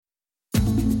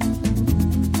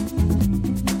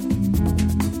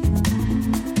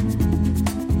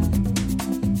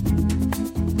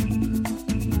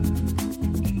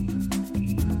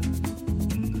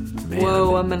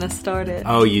I'm going to start it.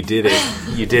 Oh, you did it.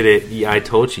 You did it. Yeah, I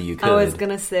told you could. I was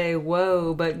going to say,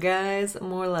 whoa, but guys,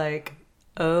 more like,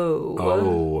 oh.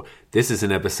 Oh, this is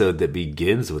an episode that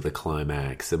begins with a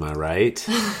climax. Am I right?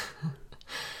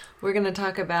 We're going to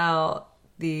talk about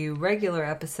the regular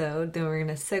episode, then we're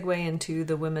going to segue into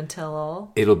the Women Tell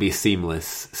All. It'll be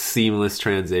seamless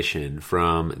transition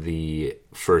from the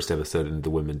first episode into the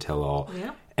Women Tell All.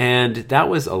 Yeah. And that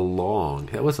was a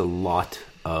lot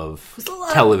of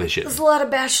television. It was a lot of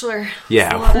Bachelor.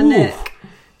 Yeah. It was a lot of Nick.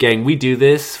 Gang, we do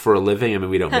this for a living. I mean,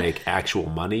 we don't make actual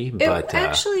money, but... It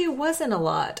actually wasn't a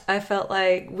lot. I felt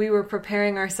like we were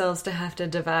preparing ourselves to have to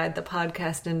divide the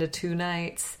podcast into 2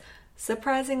 nights.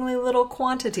 Surprisingly little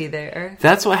quantity there.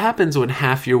 That's what happens when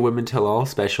half your Women Tell All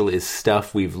special is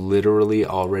stuff we've literally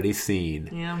already seen.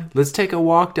 Yeah. Let's take a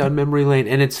walk down memory lane.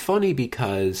 And it's funny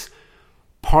because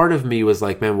part of me was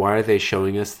like, man, why are they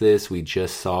showing us this? We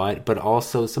just saw it. But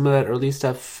also some of that early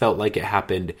stuff felt like it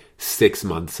happened 6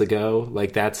 months ago.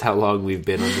 Like that's how long we've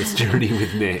been on this journey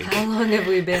with Nick. How long have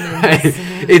we been in this?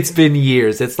 It's been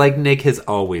years. It's like Nick has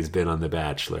always been on The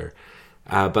Bachelor.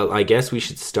 But I guess we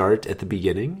should start at the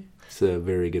beginning. It's a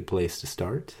very good place to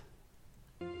start.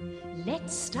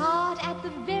 Let's start at the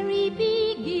very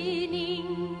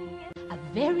beginning. A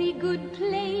very good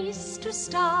place to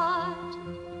start.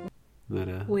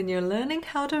 When you're learning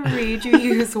how to read, you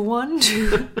use 1,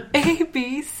 2, A,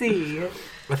 B, C.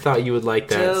 I thought you would like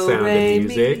that Do, sound re, of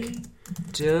music. Mi.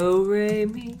 Do, re,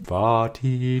 mi. Fa,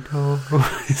 ti, do.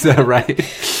 Is that right?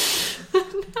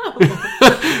 No.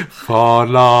 Fa,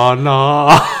 la,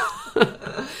 la.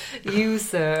 You,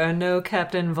 sir, are no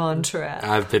Captain Von Trapp.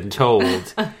 I've been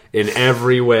told. In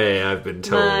every way, I've been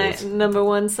told. My number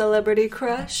 1 celebrity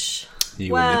crush.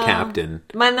 You and the captain.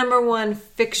 My number 1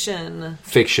 fictional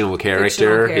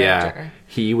character. character. Yeah.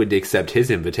 He would accept his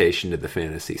invitation to the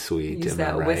fantasy suite. Use Am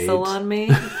that I right? whistle on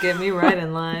me. Get me right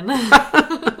in line.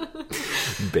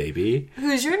 Baby.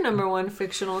 Who's your number 1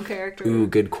 fictional character? Ooh,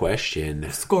 good question.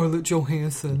 Scarlett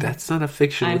Johansson. That's not a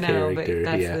fictional I know, character.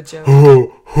 but that's yeah. the joke.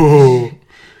 Ho, ho.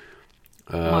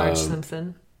 Marge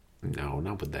Simpson. No,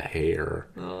 not with the hair.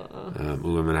 I'm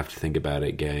going to have to think about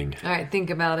it, gang. All right, think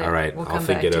about it. All right, we'll I'll come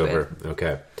think back it to over.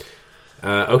 Okay.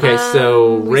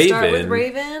 So we Raven. start with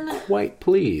Raven. Quite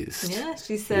pleased. Yeah,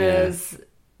 she says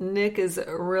Nick is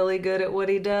really good at what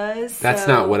he does. That's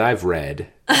not what I've read.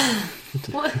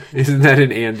 What? Isn't that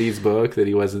in Andy's book that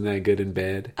he wasn't that good in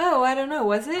bed? Oh, I don't know.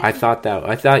 Was it? I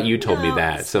thought you told me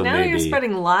that. So now maybe you're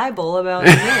spreading libel about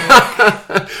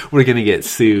Nick we're gonna get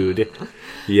sued.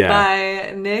 Yeah,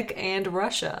 by Nick and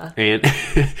Russia and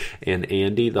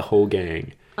Andy, the whole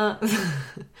gang.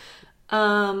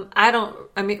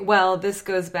 This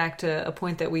goes back to a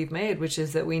point that we've made, which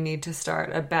is that we need to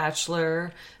start a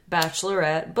bachelorette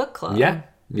book club.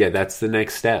 Yeah, that's the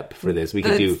next step for this. We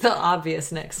could do the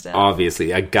obvious next step.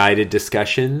 Obviously, a guided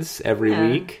discussions every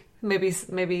week.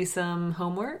 Maybe some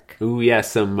homework. Ooh, yeah,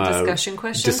 some discussion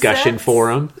questions. Discussion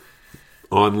forum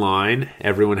online.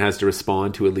 Everyone has to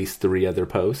respond to at least 3 other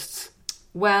posts.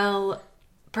 Well,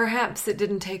 perhaps it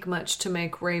didn't take much to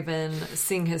make Raven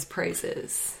sing his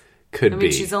praises. Could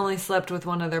be. She's only slept with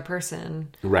one other person.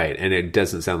 Right, and it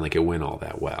doesn't sound like it went all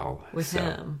that well. With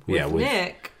him. With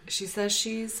Nick, she says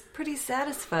she's pretty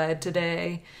satisfied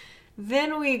today.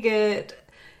 Then we get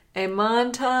a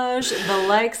montage, the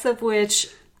likes of which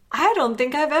I don't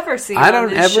think I've ever seen on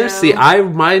this show.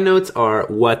 My notes are,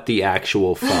 what the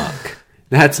actual fuck?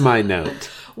 That's my note.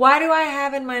 Why do I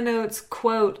have in my notes,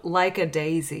 quote, like a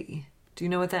daisy? Do you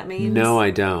know what that means? No,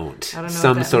 I don't. I don't know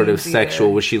Some what that sort of means sexual.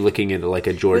 either. Was she looking at like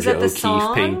a Georgia O'Keeffe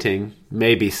song? painting?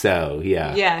 Maybe so.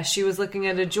 Yeah. Yeah, she was looking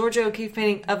at a Georgia O'Keeffe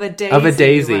painting of a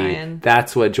daisy. Ryan.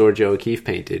 That's what Georgia O'Keeffe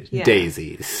painted. Yeah.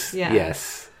 Daisies. Yeah.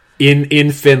 Yes.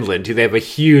 In Finland, they have a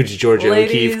huge Georgia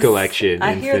O'Keeffe collection.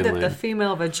 I in hear Finland. that the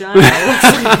female vagina looks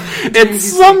like it's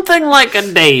something like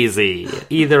a daisy,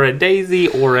 either a daisy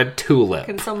or a tulip.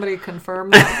 Can somebody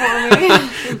confirm that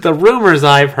for me? The rumors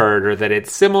I've heard are that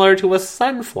it's similar to a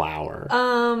sunflower.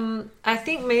 I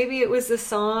think maybe it was the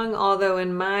song, although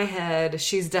in my head,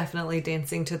 she's definitely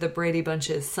dancing to the Brady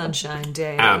Bunch's Sunshine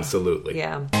Day. Absolutely.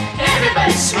 Yeah.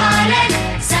 Everybody's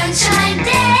smiling, sunshine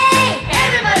day.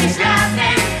 Everybody's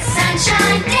laughing,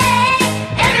 sunshine day.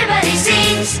 Everybody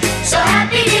sings, so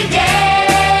happy today.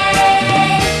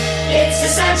 It's a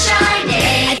sunshine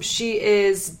day. She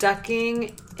is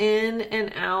ducking in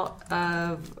and out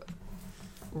of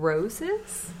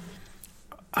roses.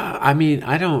 I mean,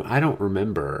 I don't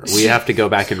remember. We have to go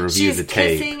back and review the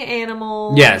tape. She's kissing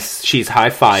animals. Yes, she's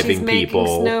high-fiving she's making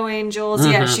people. Snow angels.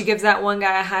 Yeah, she gives that one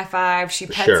guy a high five. She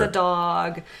pets a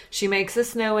dog. She makes a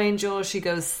snow angel. She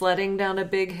goes sledding down a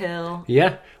big hill.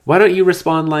 Yeah. Why don't you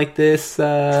respond like this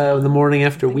the morning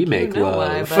after we make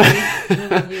love? Why,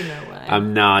 buddy. You know why.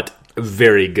 I'm not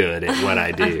very good at what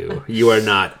I do. You are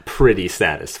not pretty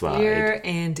satisfied. You're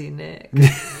Andy Nick,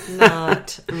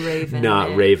 not Raven Not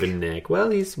Nick. Raven Nick. Well,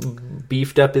 he's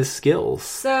beefed up his skills.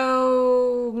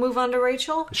 So, move on to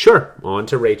Rachel. Sure, on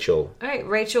to Rachel. All right,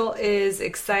 Rachel is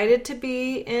excited to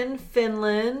be in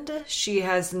Finland. She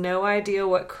has no idea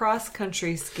what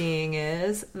cross-country skiing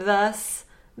is. Thus,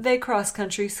 they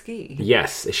cross-country ski.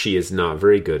 Yes, she is not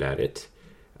very good at it.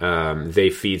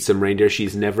 They feed some reindeer.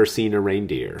 She's never seen a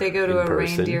reindeer. They go to in a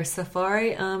person. reindeer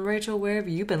safari. Rachel, where have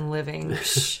you been living?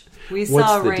 We What's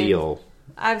saw the deal?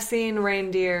 I've seen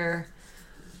reindeer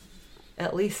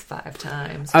at least 5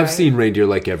 times. I've right? seen reindeer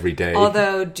like every day.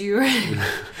 Although, do you?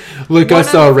 Look, I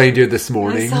saw a reindeer this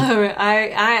morning. I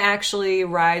actually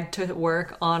ride to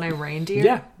work on a reindeer.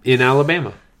 Yeah, in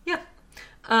Alabama. Yeah.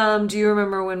 Do you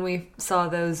remember when we saw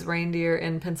those reindeer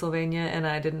in Pennsylvania and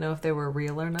I didn't know if they were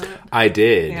real or not? I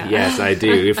did. Yeah. Yes, I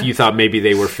do. If you thought maybe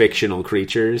they were fictional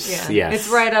creatures, Yeah. yes. It's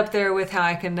right up there with how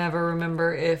I can never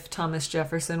remember if Thomas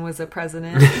Jefferson was a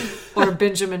president or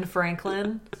Benjamin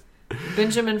Franklin.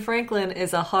 Benjamin Franklin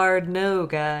is a hard no,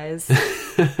 guys.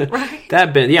 Right?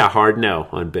 Hard no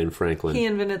on Ben Franklin. He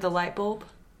invented the light bulb.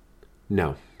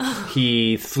 No.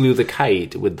 He flew the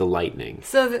kite with the lightning.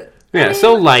 So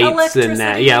So lights and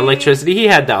that. electricity. Yeah, electricity. He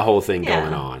had that whole thing Yeah.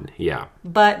 going on. Yeah.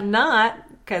 But not,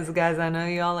 because guys, I know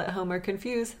you all at home are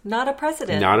confused, not a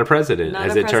president. Not a president, Not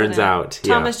as a it turns president. out.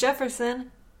 Yeah. Thomas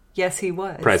Jefferson, yes, he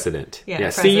was. President. Yeah, See,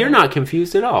 president. you're not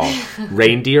confused at all.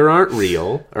 Reindeer aren't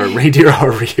real. Or reindeer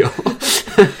are real.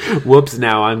 Whoops,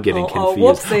 now I'm getting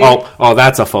confused. whoopsie. Oh,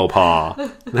 that's a faux pas.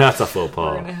 That's a faux We're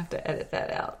pas. going to have to edit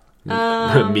that out.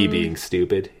 Me being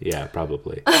stupid? Yeah,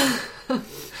 probably.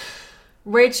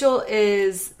 Rachel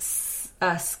is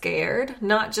scared,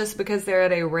 not just because they're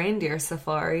at a reindeer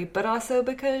safari, but also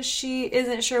because she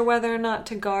isn't sure whether or not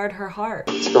to guard her heart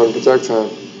It's going to protect her.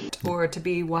 or to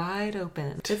be wide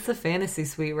open. It's the fantasy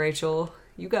suite, Rachel.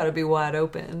 You got to be wide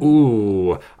open.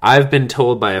 Ooh, I've been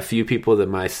told by a few people that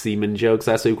my semen jokes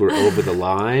last week were over the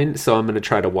line, so I'm going to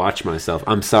try to watch myself.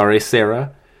 I'm sorry,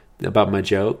 Sarah, about my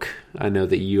joke. I know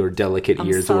that your delicate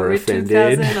ears were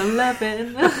offended.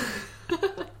 2011.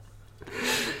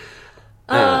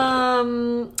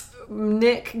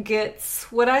 Nick gets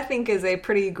what I think is a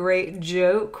pretty great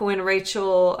joke when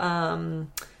Rachel,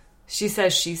 she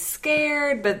says she's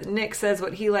scared, but Nick says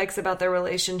what he likes about their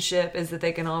relationship is that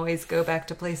they can always go back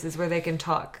to places where they can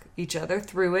talk each other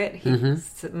through it. He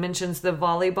mentions the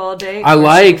volleyball date. I where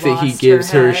like she that he lost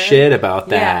gives her head. shit about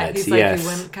that. Yeah, he's like, Yes. he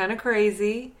went kind of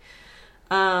crazy.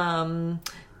 And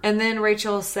then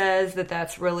Rachel says that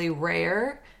that's really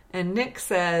rare. And Nick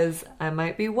says, I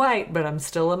might be white, but I'm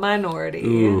still a minority.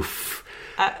 Oof.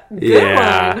 Good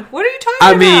Yeah. one. What are you talking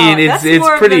I about? mean, That's it's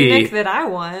more pretty- of the Nick that I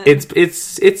want.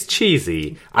 It's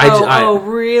cheesy.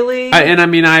 Really?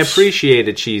 I appreciate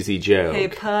a cheesy joke. Hey,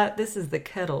 Putt, this is the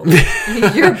kettle.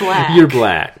 You're black. You're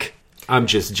black. I'm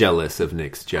just jealous of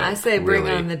Nick's joke. I say bring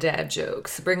really. on the dad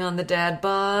jokes. Bring on the dad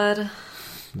bod.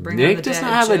 Bring on Nick the does dad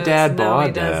not have a jokes. dad No, bod,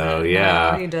 he doesn't. though.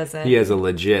 Yeah. No, he doesn't. He has a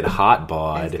legit hot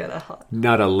bod. He's got a hot...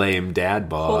 Not a lame dad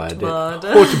bod. Hot bod.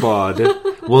 Hot bod.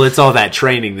 Well, it's all that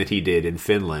training that he did in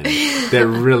Finland that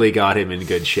really got him in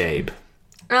good shape.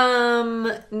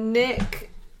 Nick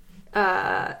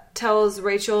tells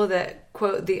Rachel that,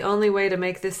 quote, the only way to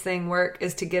make this thing work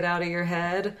is to get out of your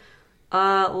head.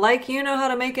 Like you know how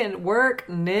to make it work,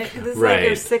 Nick. This is like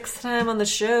your 6th time on the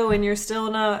show and you're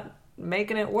still not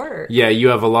making it work. Yeah, you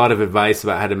have a lot of advice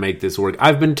about how to make this work.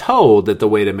 I've been told that the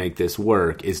way to make this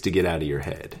work is to get out of your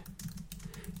head.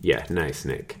 Yeah, nice,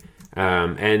 Nick.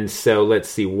 And so let's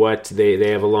see what they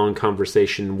have a long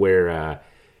conversation where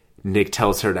Nick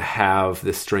tells her to have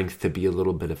the strength to be a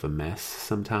little bit of a mess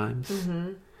sometimes.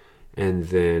 Mm-hmm. And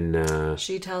then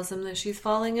she tells him that she's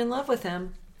falling in love with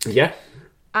him. Yeah.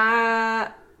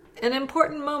 An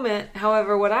important moment,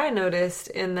 however, what I noticed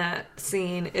in that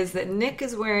scene is that Nick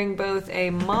is wearing both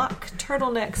a mock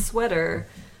turtleneck sweater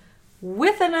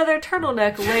with another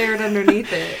turtleneck layered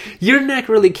underneath it. Your neck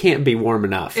really can't be warm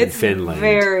enough in Finland. It's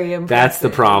very impressive. That's the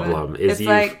problem. It's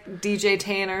like DJ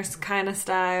Tanner's kind of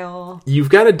style. You've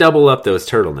got to double up those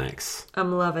turtlenecks.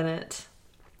 I'm loving it.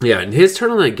 Yeah, and his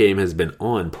turtleneck game has been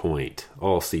on point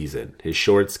all season. His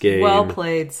shorts game. Well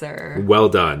played, sir. Well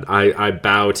done. I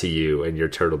bow to you and your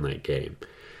turtleneck game.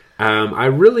 I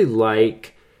really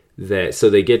like so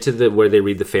they get to where they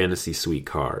read the fantasy suite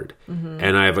card.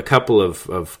 And I have a couple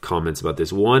of comments about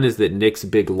this. One is that Nick's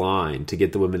big line to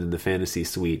get the women in the fantasy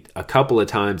suite a couple of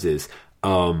times is,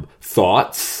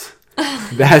 thoughts?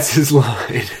 That's his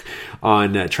line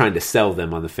on trying to sell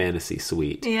them on the fantasy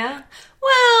suite. Yeah.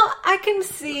 Well, I can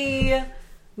see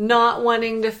not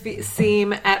wanting to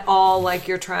seem at all like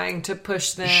you're trying to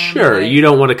push them. Sure, like, you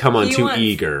don't want to come on too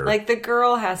eager. Like, the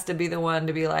girl has to be the one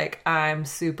to be like, I'm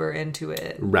super into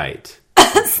it. Right.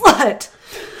 Slut.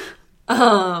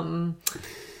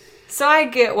 So I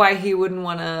get why he wouldn't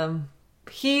want to...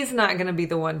 He's not going to be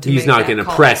the one to He's make not going to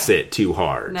press it too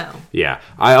hard. No. Yeah.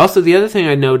 The other thing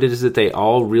I noted is that they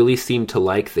all really seem to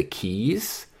like the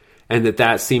keys, and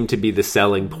that seemed to be the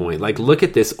selling point. Like, look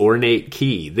at this ornate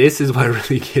key. This is what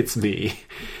really gets me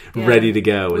ready to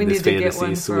go in this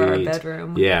fantasy suite. We need to get one for our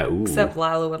bedroom. Yeah. Ooh. Except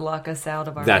Lila would lock us out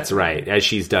of our That's bedroom. right, as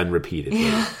she's done repeatedly.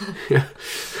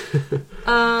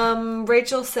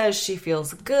 Rachel says she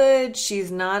feels good.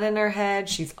 She's not in her head.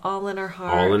 She's all in her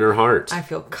heart. All in her heart. I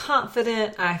feel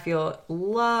confident. I feel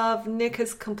love. Nick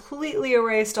has completely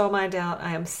erased all my doubt.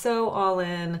 I am so all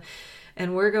in.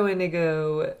 And we're going to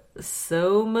go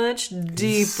so much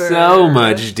deeper. So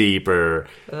much deeper.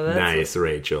 Nice,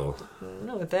 Rachel. I don't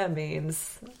know what that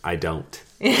means. I don't.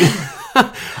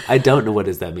 I don't know what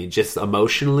does that mean. Just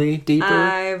emotionally deeper?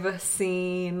 I've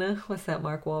seen... What's that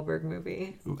Mark Wahlberg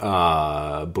movie?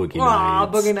 Boogie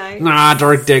Nights. Boogie Nights.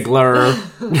 Dirk Diggler.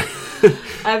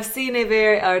 I've seen a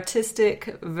very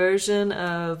artistic version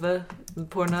of the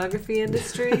pornography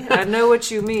industry. I know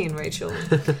what you mean, Rachel.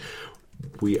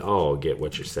 We all get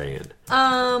what you're saying.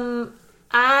 I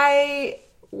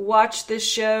watch this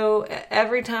show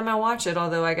every time I watch it,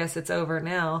 although I guess it's over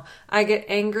now. I get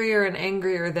angrier and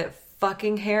angrier that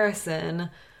fucking Harrison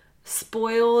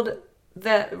spoiled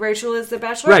that Rachel is the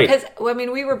Bachelorette. Right. Because, I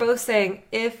mean, we were both saying,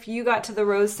 if you got to the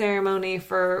rose ceremony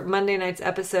for Monday night's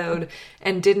episode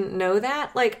and didn't know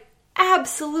that, like,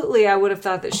 absolutely, I would have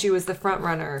thought that she was the front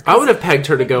runner. I would have pegged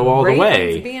her to go all the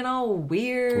way. Being all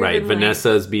weird, right?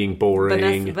 Vanessa's being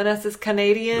boring. Vanessa's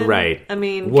Canadian, right? I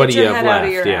mean, what get do you your have head left? out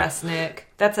of your ass, Nick.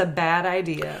 That's a bad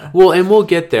idea. Well, and we'll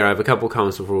get there. I have a couple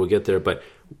comments before we get there, but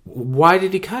why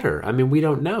did he cut her? I mean, we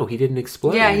don't know. He didn't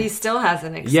explain. Yeah, he still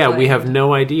hasn't explained. Yeah, we have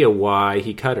no idea why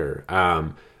he cut her.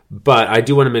 But I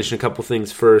do want to mention a couple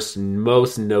things first.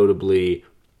 Most notably,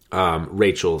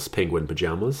 Rachel's penguin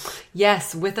pajamas.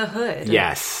 Yes, with a hood.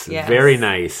 Yes, very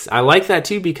nice. I like that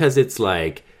too because it's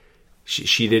like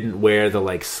she didn't wear the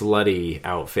like slutty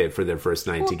outfit for their first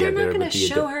night together. They're not going to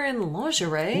show her in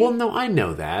lingerie. Well, no, I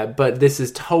know that, but this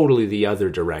is totally the other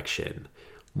direction,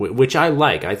 which I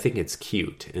like. I think it's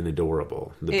cute and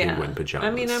adorable. The penguin pajamas.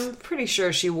 I mean, I'm pretty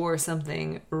sure she wore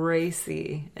something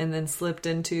racy and then slipped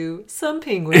into some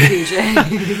penguin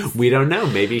PJs. We don't know.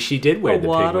 Maybe she did wear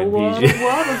the penguin PJs.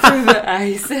 Waddle through the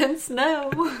ice and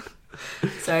snow.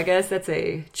 So I guess that's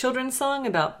a children's song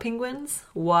about penguins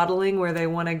waddling where they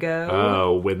want to go.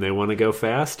 Oh, when they want to go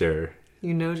faster.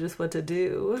 You know just what to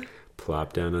do.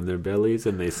 Plop down on their bellies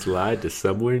and they slide to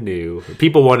somewhere new.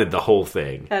 People wanted the whole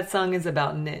thing. That song is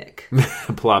about Nick.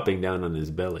 Plopping down on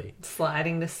his belly.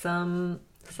 Sliding to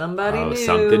somebody new.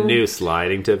 Something new.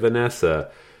 Sliding to Vanessa.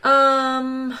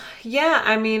 Yeah,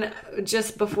 I mean,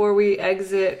 just before we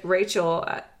exit Rachel,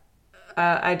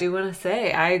 I do want to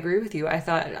say, I agree with you. I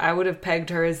thought I would have pegged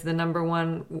her as the number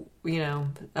one,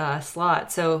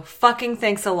 slot. So fucking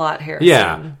thanks a lot, Harrison.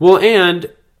 Yeah. Well,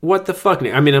 and what the fuck?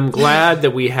 I mean, I'm glad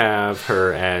that we have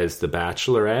her as the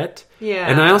Bachelorette. Yeah.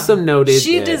 And I also noted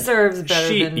she deserves better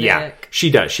than Nick. Yeah,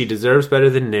 she does. She deserves better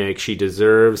than Nick. She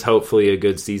deserves, hopefully, a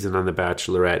good season on the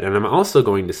Bachelorette. And I'm also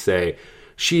going to say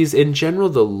she's, in general,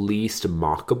 the least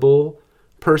mockable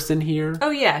person here. Oh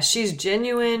yeah, she's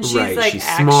genuine. She's right. like she's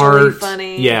actually smart.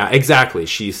 funny. Yeah, exactly.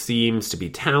 She seems to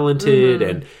be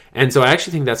talented, and so I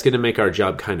actually think that's going to make our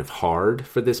job kind of hard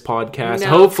for this podcast. No,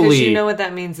 hopefully, you know what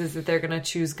that means is that they're going to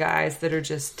choose guys that are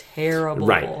just terrible.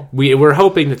 Right. We're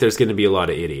hoping that there's going to be a lot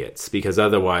of idiots because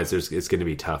otherwise it's going to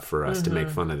be tough for us to make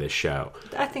fun of this show.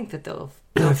 I think that they'll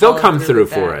come through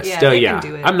for us. Yeah, so, they can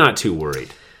do it. I'm not too worried.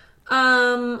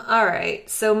 All right.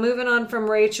 So moving on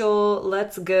from Rachel,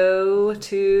 let's go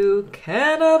to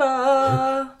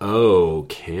Canada. Oh,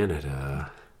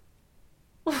 Canada.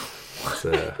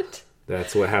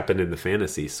 That's what happened in the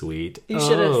fantasy suite. You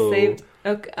should have saved.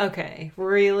 Okay.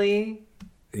 Really?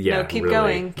 Yeah. No, keep really.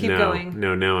 going. Keep going.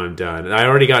 No, I'm done. I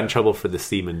already got in trouble for the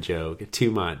semen joke.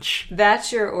 Too much.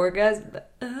 That's your orgasm?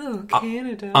 Oh,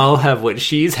 Canada. I'll have what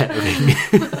she's having.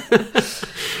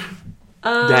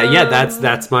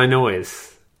 That's my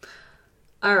noise.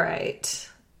 All right.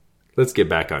 Let's get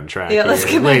back on track. Yeah, let's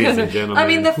get back ladies on and gentlemen. I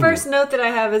mean, the first note that I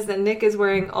have is that Nick is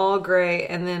wearing all gray,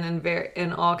 and then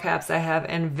in all caps I have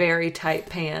 "and very tight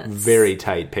pants." Very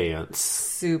tight pants.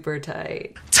 Super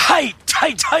tight.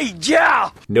 Tight,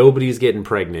 yeah! Nobody's getting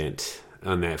pregnant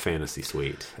on that fantasy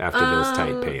suite after those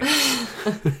tight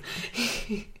pants.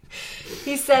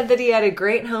 He said that he had a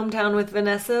great hometown with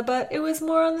Vanessa, but it was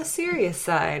more on the serious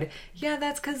side. Yeah,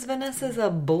 that's because Vanessa's a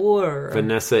bore.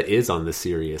 Vanessa is on the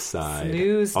serious side.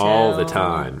 Snooze all the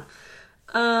town.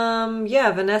 time.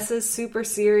 Yeah, Vanessa's super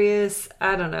serious.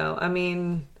 I don't know. I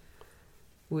mean,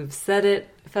 we've said it.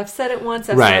 If I've said it once,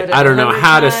 I've said it I don't know 100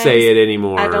 how times. to say it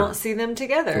anymore. I don't see them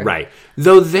together. Right.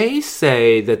 Though they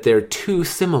say that they're too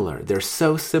similar. They're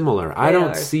so similar. I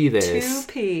don't see this.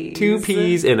 Two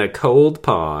peas in a cold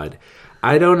pod.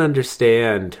 I don't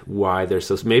understand why they're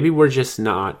so... Maybe we're just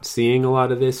not seeing a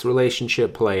lot of this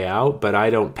relationship play out, but I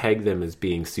don't peg them as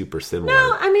being super similar.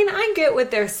 No, I mean, I get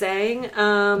what they're saying.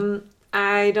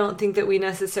 I don't think that we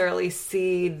necessarily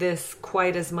see this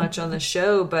quite as much on the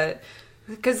show, but...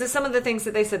 Because some of the things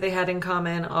that they said they had in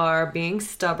common are being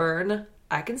stubborn.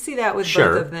 I can see that with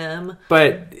both of them.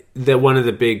 But one of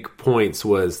the big points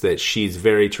was that she's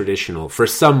very traditional for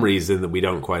some reason that we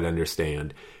don't quite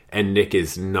understand. And Nick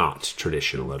is not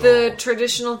traditional at all. The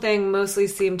traditional thing mostly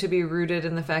seemed to be rooted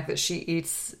in the fact that she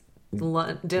eats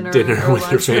dinner or with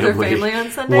lunch with her family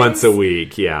on Sundays. Once a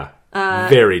week, yeah.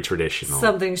 Very traditional.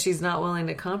 Something she's not willing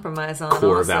to compromise on.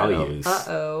 Core values.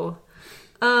 Uh-oh.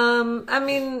 I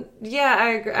mean,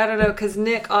 yeah, I don't know, because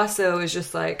Nick also is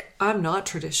just like, I'm not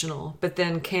traditional, but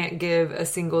then can't give a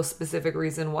single specific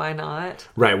reason why not.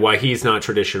 Right, why he's not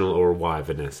traditional or why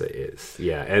Vanessa is.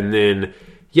 Yeah, and then,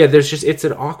 yeah, it's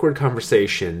an awkward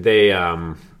conversation. They,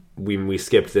 we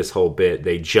skipped this whole bit.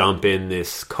 They jump in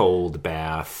this cold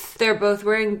bath. They're both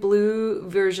wearing blue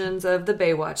versions of the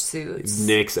Baywatch suits.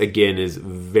 Nick's, again, is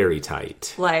very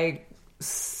tight. Like...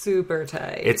 super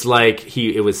tight. It's like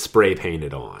it was spray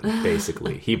painted on,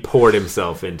 basically. He poured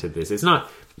himself into this. It's not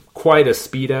quite a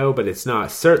Speedo, but it's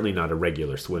certainly not a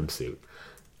regular swimsuit.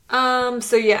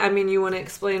 So yeah, I mean, you want to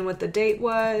explain what the date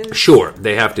was? Sure.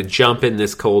 They have to jump in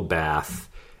this cold bath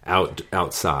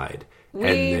outside. And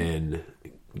then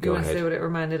go ahead. Say what it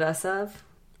reminded us of?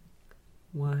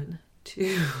 1,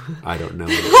 2. I don't know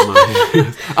what it reminded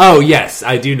us. Oh, yes,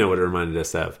 I do know what it reminded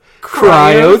us of.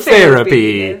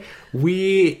 Cryotherapy.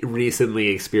 We recently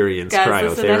experienced cryotherapy.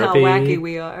 Listen to how wacky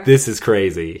we are. This is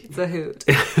crazy. It's a hoot.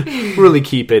 Really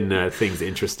keeping things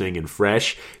interesting and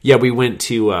fresh. Yeah, we went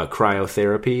to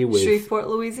cryotherapy with Shreveport,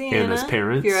 Louisiana. Anna's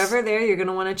parents. If you're ever there, you're going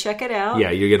to want to check it out.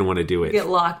 Yeah, you're going to want to do it. Get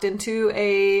locked into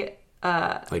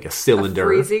like a cylinder, a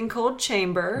freezing cold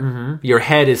chamber. Mm-hmm. Your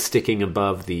head is sticking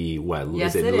above the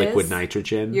Yes, is it liquid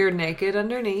nitrogen? You're naked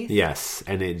underneath. Yes,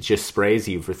 and it just sprays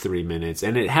you for 3 minutes,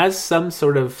 and it has some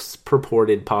sort of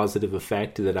purported positive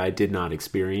effect that I did not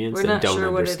experience and don't sure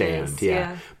understand. What it is.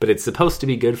 Yeah, but it's supposed to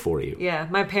be good for you. Yeah,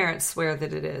 my parents swear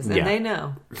that it is, and they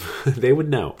know. They would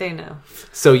know. They know.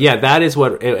 So yeah, that is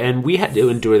what, and we had to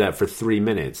endure that for 3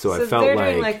 minutes. So I felt they're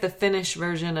doing like the Finnish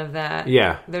version of that.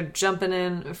 Yeah, they're jumping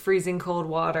in freezing cold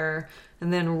water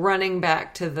and then running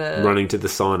to the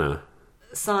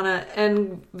sauna,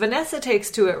 and Vanessa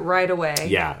takes to it right away.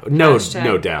 Yeah, no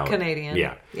doubt. Canadian.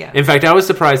 Yeah. In fact, I was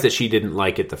surprised that she didn't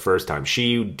like it the first time.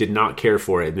 She did not care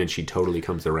for it, and then she totally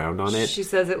comes around on it. She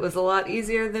says it was a lot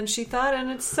easier than she thought, and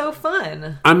it's so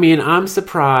fun. I mean, I'm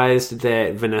surprised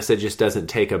that Vanessa just doesn't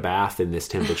take a bath in this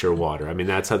temperature water. I mean,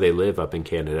 that's how they live up in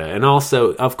Canada. And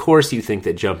also, of course, you think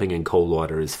that jumping in cold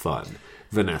water is fun,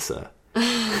 Vanessa.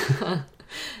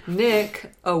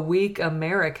 Nick, a weak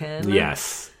American.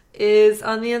 Yes. Is,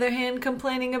 on the other hand,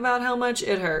 complaining about how much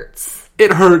it hurts.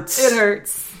 It hurts. It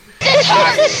hurts. This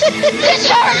hurts! This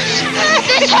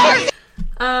hurts! This hurts!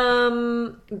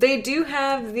 They do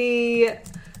have the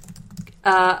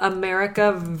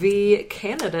America v.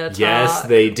 Canada talk. Yes,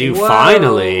 they do. Whoa.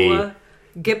 Finally.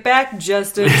 Get back,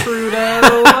 Justin Trudeau.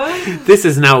 This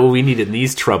is not what we need in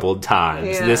these troubled times.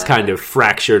 Yeah. This kind of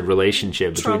fractured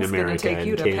relationship between Trump's America take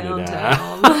you and to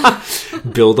Canada.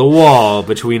 Build a wall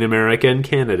between America and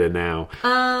Canada now.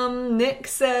 Nick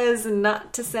says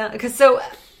not to sound...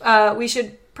 we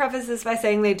should preface this by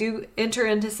saying they do enter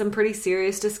into some pretty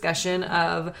serious discussion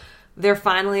of... They're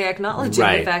finally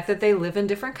acknowledging the fact that they live in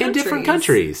different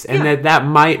countries. And that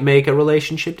might make a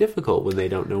relationship difficult when they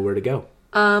don't know where to go.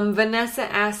 Vanessa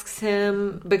asks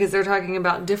him, because they're talking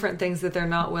about different things that they're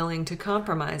not willing to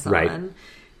compromise on. Right.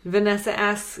 Vanessa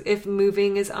asks if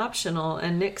moving is optional,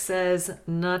 and Nick says,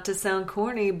 not to sound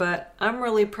corny, but I'm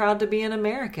really proud to be an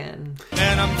American.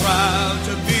 And I'm proud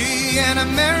to be an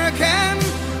American,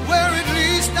 where at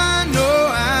least I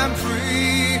know I'm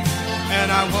free, and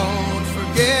I won't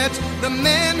forget the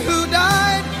men who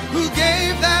died, who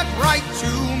gave that right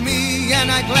to me. And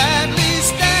I gladly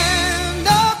stand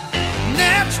up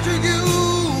next to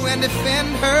you and defend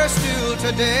her still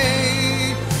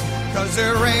today. 'Cause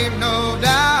there ain't no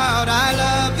doubt I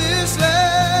love this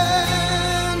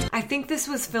land. I think this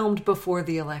was filmed before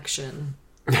the election.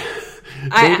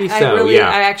 Maybe so, yeah.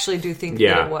 I actually do think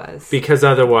that it was. Because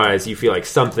otherwise you feel like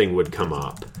something would come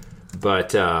up.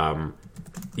 But,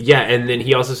 yeah, and then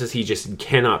he also says he just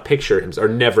cannot picture himself, or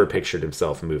never pictured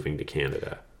himself moving to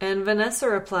Canada. And Vanessa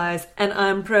replies, and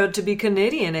I'm proud to be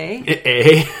Canadian,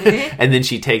 eh? And then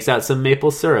she takes out some maple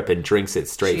syrup and drinks it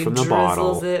straight from the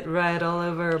bottle. She drizzles it right all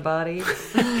over her body.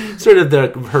 Sort of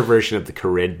her version of the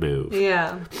Corinne move.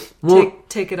 Yeah. Well,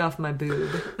 take it off my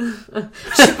boob.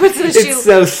 It's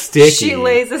so sticky. She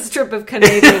lays a strip of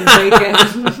Canadian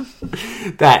bacon.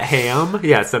 That ham?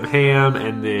 Yeah, some ham,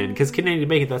 and then... Because Canadian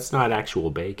bacon, that's not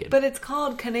actual bacon. But it's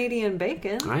called Canadian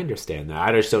bacon. I understand that.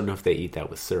 I just don't know if they eat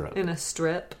that with syrup. In a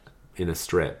strip. In a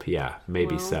strip, yeah.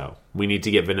 Maybe so. We need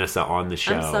to get Vanessa on the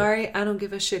show. I'm sorry, I don't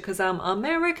give a shit because I'm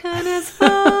American as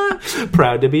fuck.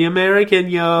 Proud to be American,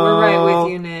 yo. We're right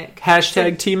with you, Nick.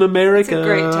 Hashtag Team America. It's a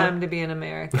great time to be an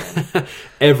American.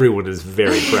 Everyone is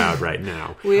very proud right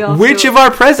now. Which of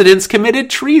our presidents committed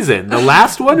treason? The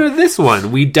last one or this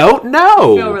one? We don't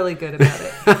know. I feel really good about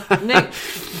it. Nick,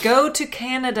 go to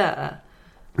Canada.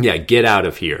 Yeah, get out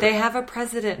of here. They have a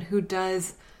president who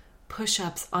does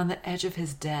push-ups on the edge of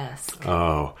his desk.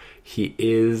 Oh, he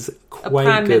is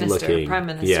quite good looking. Prime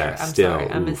Minister. Yeah, I'm sorry,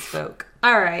 I misspoke.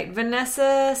 All right,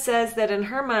 Vanessa says that in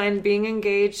her mind, being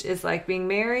engaged is like being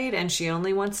married, and she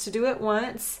only wants to do it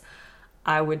once.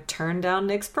 I would turn down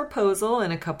Nick's proposal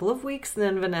in a couple of weeks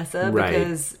then, Vanessa,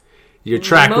 because... Your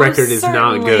track record is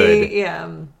not good. Yeah.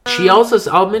 She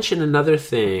also... I'll mention another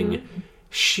thing. Mm-hmm.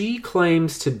 She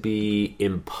claims to be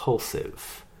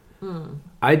impulsive.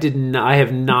 I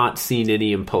have not seen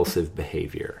any impulsive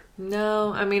behavior.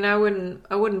 No, I mean I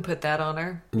wouldn't put that on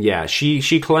her. Yeah,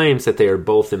 she claims that they are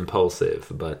both impulsive,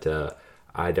 but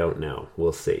I don't know.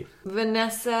 We'll see.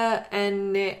 Vanessa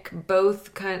and Nick both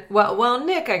well,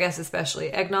 Nick, I guess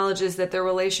especially, acknowledges that their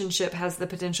relationship has the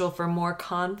potential for more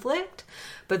conflict,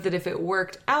 but that if it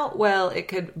worked out well, it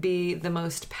could be the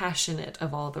most passionate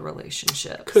of all the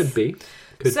relationships. Could be.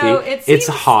 It's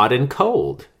hot and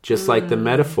cold, just like the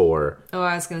metaphor. Oh,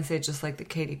 I was going to say just like the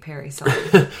Katy Perry song.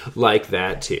 Like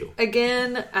that, too.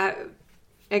 Again, I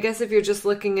guess if you're just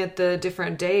looking at the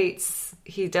different dates,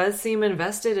 he does seem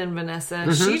invested in Vanessa.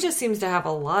 Mm-hmm. She just seems to have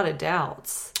a lot of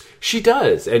doubts. She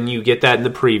does, and you get that in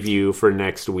the preview for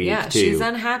next week, too. Yeah, she's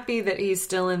unhappy that he's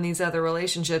still in these other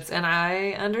relationships, and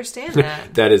I understand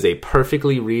that. That is a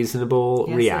perfectly reasonable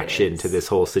reaction to this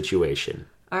whole situation.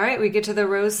 All right, we get to the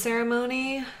rose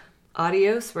ceremony.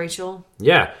 Adios, Rachel.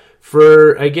 Yeah,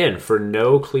 for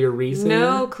no clear reason.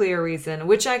 No clear reason,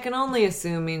 which I can only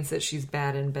assume means that she's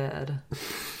bad in bed.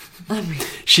 I mean,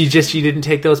 she didn't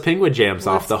take those penguin jams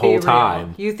off the whole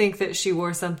time. You think that she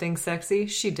wore something sexy?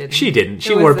 She didn't. She didn't.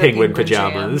 She wore penguin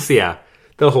pajamas. Yeah,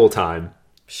 the whole time.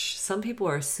 Some people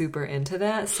are super into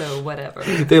that, so whatever.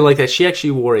 They like that. She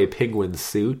actually wore a penguin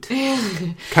suit,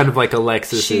 kind of like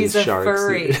Alexis's shark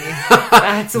furry. Suit.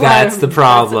 That's the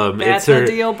problem. That's a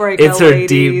deal breaker. It's her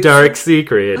deep dark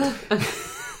secret.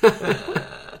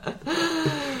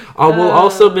 We'll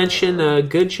also mention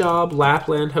good job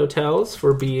Lapland Hotels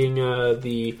for being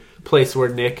the place where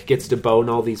Nick gets to bone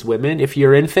all these women. If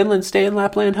you're in Finland, stay in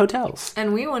Lapland Hotels.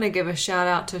 And we want to give a shout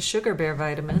out to Sugar Bear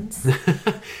vitamins.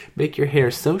 Make your hair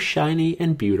so shiny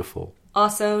and beautiful.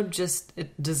 Also, just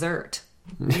dessert.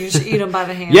 You should eat them by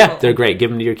the handful. Yeah, they're great. Give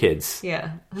them to your kids.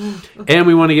 Yeah. And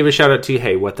we want to give a shout out to,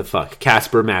 hey, what the fuck,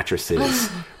 Casper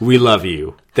Mattresses. We love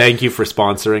you. Thank you for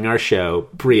sponsoring our show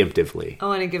preemptively. I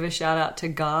want to give a shout out to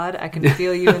God. I can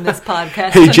feel you in this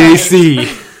podcast Hey, tonight.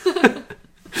 JC.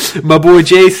 My boy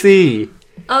JC.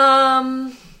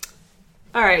 All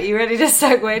right, you ready to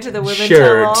segue to the women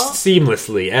tell all? Sure,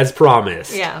 seamlessly, as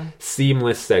promised. Yeah.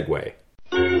 Seamless segue.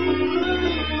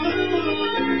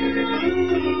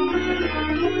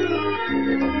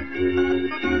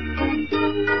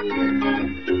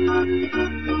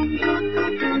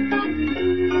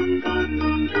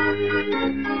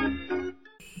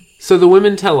 So the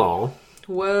women tell all.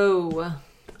 Whoa.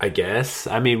 I guess.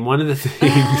 I mean, one of the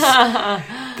things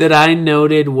that I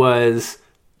noted was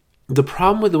the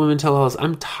problem with the women tell all is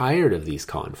I'm tired of these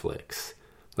conflicts.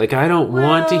 Like, I don't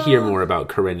want to hear more about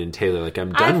Corinne and Taylor. Like,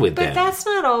 I'm done with them. But that's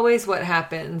not always what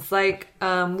happens. Like,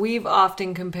 we've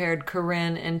often compared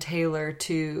Corinne and Taylor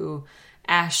to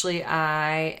Ashley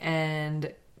I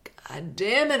and... God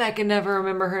damn it, I can never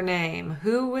remember her name.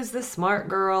 Who was the smart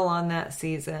girl on that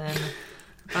season?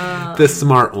 The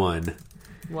smart one.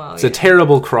 Well, it's a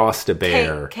terrible cross to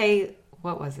bear.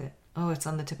 What was it? Oh, it's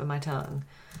on the tip of my tongue.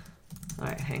 All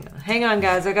right, hang on,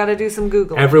 guys. I got to do some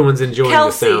Googling. Everyone's enjoying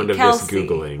the sound of this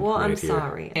Googling. Well, right I'm here.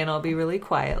 sorry, and I'll be really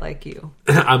quiet like you.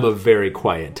 I'm a very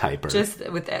quiet typer. Just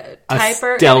with a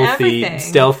typer,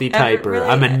 stealthy typer. Really,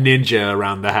 I'm a ninja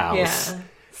around the house. Yeah.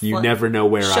 You never know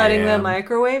where I am. Shutting the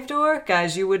microwave door,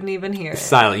 guys. You wouldn't even hear it.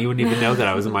 Silent. You wouldn't even know that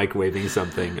I was microwaving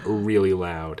something really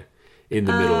loud in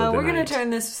the middle of the night. We're going to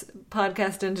turn this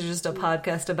podcast into just a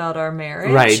podcast about our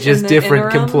marriage. Right, just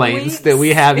different complaints that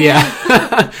we have.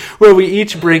 Yeah. Where we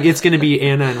each bring, it's going to be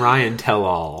Anna and Ryan tell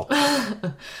all.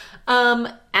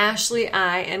 Ashley,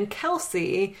 I, and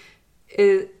Kelsey,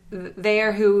 they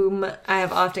are whom I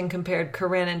have often compared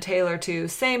Corinne and Taylor to.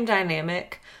 Same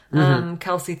dynamic.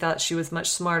 Kelsey thought she was much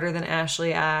smarter than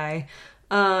Ashley, I.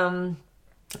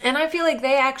 And I feel like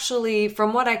they actually,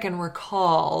 from what I can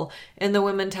recall, in the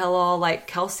Women Tell All, like,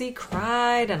 Kelsey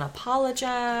cried and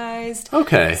apologized.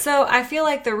 Okay. So I feel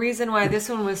like the reason why this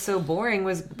one was so boring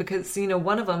was because,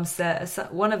 one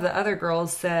of the other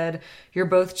girls said, you're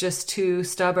both just too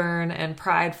stubborn and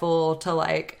prideful to,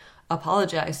 like,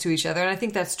 apologize to each other, and I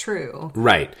think that's true.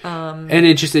 Right. And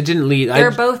it didn't lead...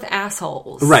 They're both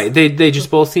assholes. Right. They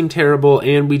just both seem terrible,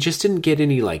 and we just didn't get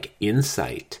any, like,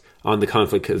 insight on the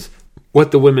conflict, because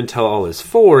what the Women Tell All is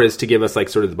for is to give us, like,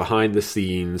 sort of the behind the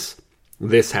scenes,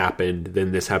 this happened,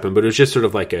 then this happened, but it was just sort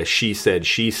of like a she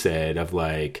said of,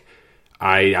 like,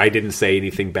 I didn't say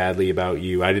anything badly about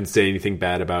you, I didn't say anything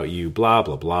bad about you, blah,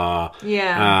 blah, blah.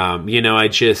 Yeah.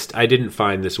 I didn't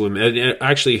find this woman...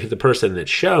 Actually, the person that's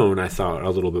shown, I thought a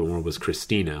little bit more was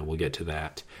Christina. We'll get to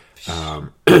that.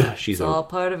 She's all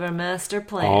part of her master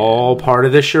plan. All part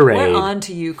of the charade. We're on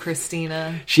to you,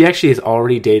 Christina. She actually is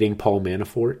already dating Paul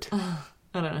Manafort.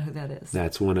 I don't know who that is.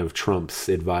 That's one of Trump's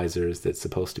advisors that's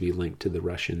supposed to be linked to the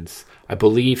Russians. I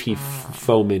believe he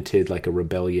fomented like a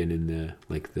rebellion in the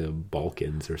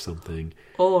Balkans or something.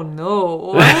 Oh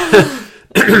no.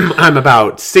 I'm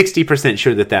about 60%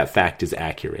 sure that fact is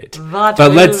accurate. But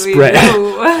let's spread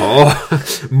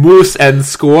moose and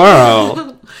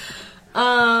squirrel.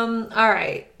 All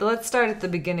right. Let's start at the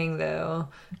beginning, though.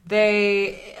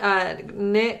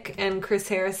 Nick and Chris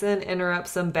Harrison interrupt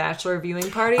some bachelor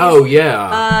viewing parties. Oh,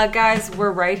 yeah. Guys,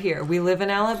 we're right here. We live in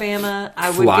Alabama.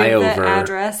 I would give the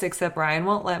address, except Ryan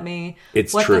won't let me.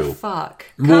 It's what true. What the fuck?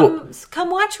 Come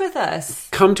watch with us.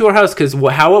 Come to our house, because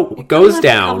how it goes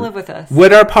down. Come live with us.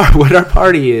 What our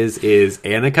party is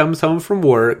Anna comes home from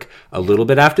work a little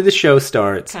bit after the show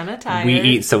starts. Kind of tired. We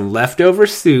eat some leftover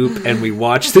soup, and we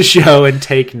watch the show and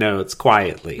take notes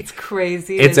quietly. It's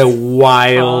crazy. It's a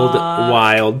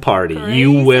wild party. Crazy.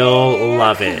 You will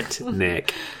love it,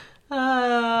 Nick.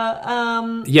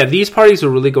 Yeah, these parties are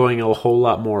really going a whole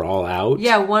lot more all out.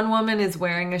 Yeah, one woman is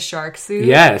wearing a shark suit.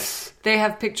 Yes. They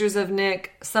have pictures of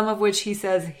Nick, some of which he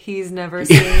says he's never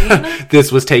seen. This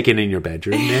was taken in your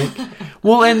bedroom, Nick.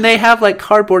 Well, and they have like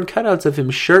cardboard cutouts of him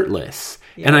shirtless.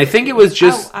 Yeah, and I think it was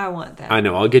just... I want that. I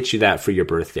know. I'll get you that for your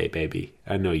birthday, baby.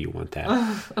 I know you want that.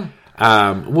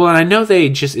 Well, and I know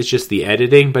it's just the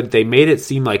editing, but they made it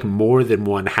seem like more than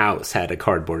one house had a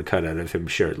cardboard cutout of him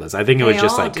shirtless. I think it was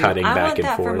just like cutting back and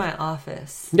forth. I want that for my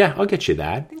office. Yeah, I'll get you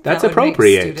that. That's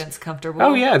appropriate. Make students comfortable.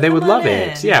 Oh yeah, they would love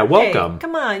it. Yeah, welcome. Hey,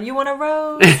 come on, you want a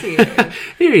rose? Here.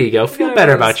 Here you go. Feel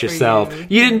better about yourself.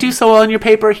 You didn't do so well on your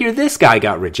paper. Here, this guy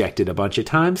got rejected a bunch of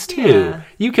times too. Yeah.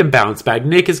 You can bounce back.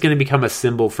 Nick is going to become a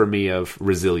symbol for me of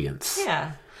resilience.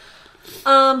 Yeah.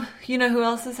 You know who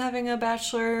else is having a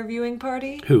bachelor viewing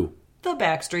party? Who? The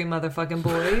Backstreet motherfucking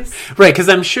Boys. Right, because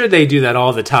I'm sure they do that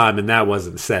all the time, and that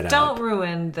wasn't set up. Don't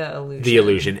ruin the illusion. The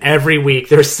illusion. Every week,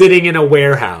 they're sitting in a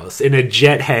warehouse, in a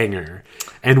jet hangar,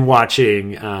 and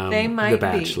watching The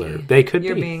Bachelor. They could be.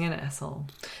 You're being an asshole.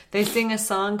 They sing a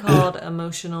song called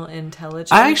Emotional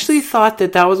Intelligence. I actually thought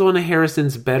that was one of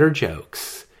Harrison's better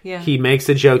jokes. Yeah. He makes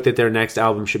a joke that their next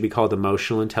album should be called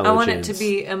Emotional Intelligence. I want it to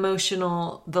be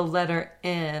emotional, the letter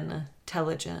N,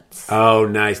 intelligence. Oh,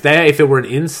 nice. If it were an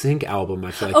NSYNC album, I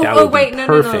feel like that would be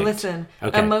perfect. No, listen.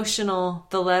 Okay. Emotional,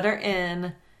 the letter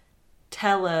N,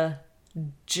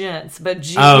 intelligence, but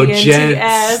G-E-N-T-S. Oh,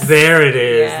 gents. There it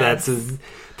is. Yes.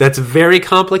 That's very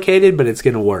complicated, but it's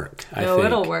going to work, I think.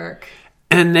 It'll work.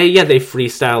 And they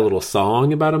freestyle a little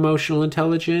song about emotional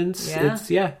intelligence.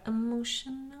 Yeah.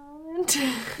 Emotional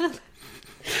intelligence.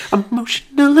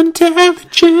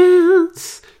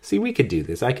 See, we could do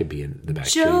this. I could be in the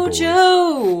Backstreet Boys.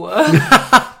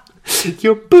 JoJo.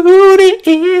 Your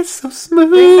booty is so smooth.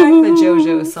 Bring back the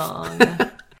JoJo song.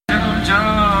 JoJo,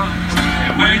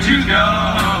 where'd you go?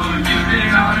 You've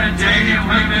been on a date and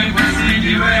we've been missing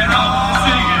you at all.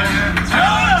 Sing it.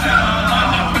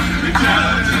 JoJo,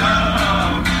 JoJo.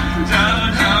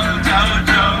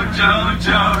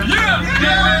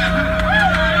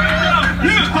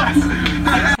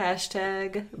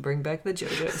 hashtag bring back the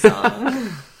JoJo song.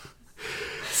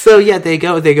 So yeah, they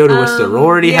go to a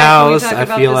sorority house. I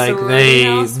feel like they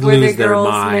lose their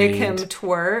mind. Make him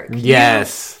twerk.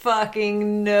 Yes. You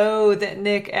fucking know that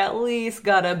Nick at least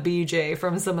got a BJ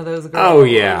from some of those girls. Oh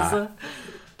yeah.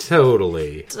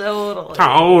 Totally.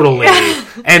 Yeah.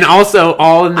 And also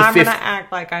all in the I'm gonna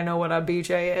act like I know what a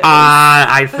BJ is.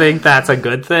 I think that's a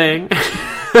good thing.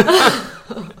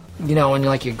 You know, when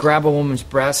you grab a woman's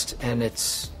breast and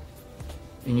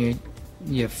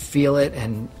you feel it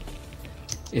and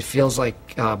it feels like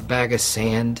a bag of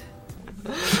sand.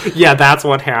 Yeah, that's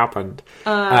what happened.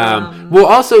 Well,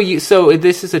 also, so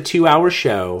this is a 2-hour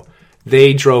show.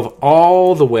 They drove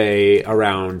all the way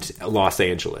around Los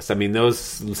Angeles. I mean, those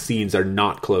scenes are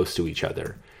not close to each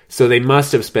other. So they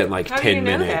must have spent like 10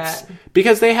 minutes.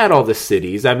 Because they had all the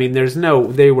cities. I mean,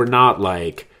 they were not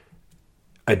like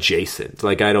adjacent.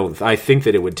 Like, I think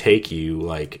that it would take you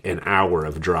like an hour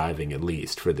of driving at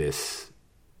least for this.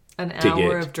 An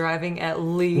hour of driving at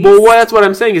least. Well, that's what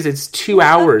I'm saying is it's 2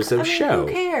 hours of show.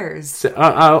 Who cares? So,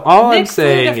 all Nick I'm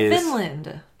saying flew to is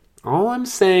Finland. All I'm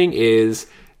saying is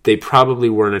they probably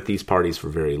weren't at these parties for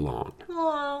very long.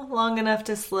 Well, long enough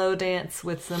to slow dance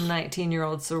with some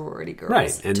 19-year-old sorority girls.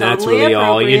 Right, and that's really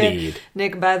all you need.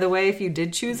 Nick, by the way, if you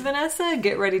did choose Vanessa,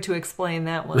 get ready to explain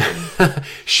that one.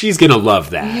 She's gonna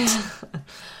love that.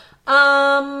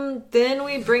 Then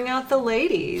we bring out the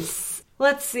ladies.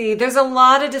 Let's see. There's a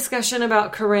lot of discussion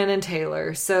about Corinne and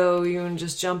Taylor, so you can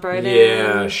just jump right in.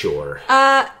 Yeah, sure.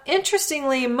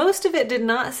 Interestingly, most of it did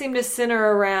not seem to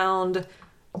center around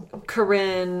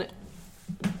Corinne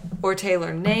or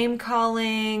Taylor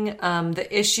name-calling, the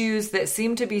issues that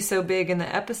seem to be so big in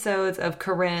the episodes of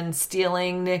Corinne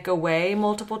stealing Nick away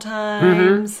multiple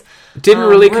times. Mm-hmm. Didn't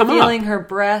really come up. Revealing her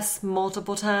breasts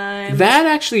multiple times. That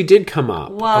actually did come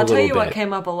up. Well, I'll tell you what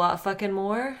came up a lot fucking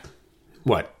more.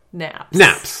 What?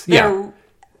 Naps. Yeah.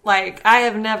 Like, I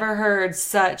have never heard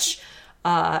such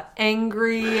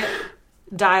angry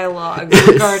dialogue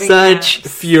regarding such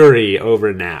naps. Fury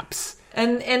over naps.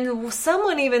 And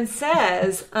someone even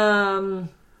says,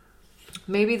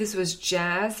 maybe this was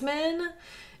Jasmine.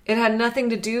 It had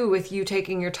nothing to do with you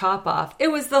taking your top off.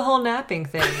 It was the whole napping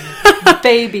thing.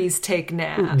 Babies take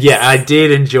naps. Yeah, I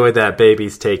did enjoy that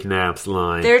babies take naps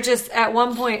line. They're just, at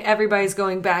one point, everybody's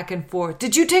going back and forth.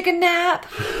 Did you take a nap?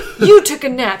 You took a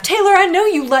nap. Taylor, I know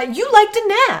you liked a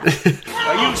nap.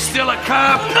 Are you still a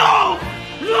cop? No!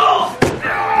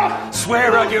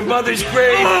 Swear on your mother's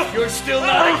grave, you're still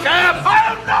not a cop. I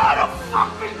am not a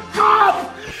fucking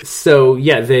cop. So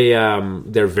yeah,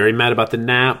 they're very mad about the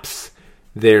naps.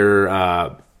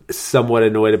 They're somewhat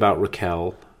annoyed about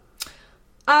Raquel.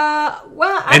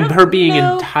 Well, and her being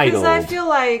entitled. Because I feel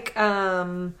like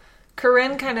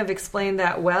Corinne kind of explained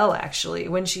that well, actually,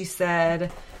 when she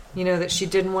said, you know, that she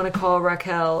didn't want to call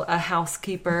Raquel a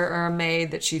housekeeper or a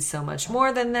maid, that she's so much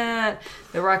more than that.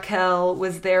 That Raquel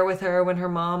was there with her when her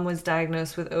mom was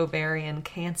diagnosed with ovarian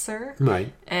cancer.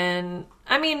 Right. And,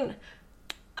 I mean,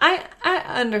 I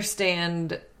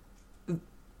understand.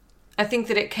 I think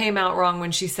that it came out wrong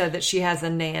when she said that she has a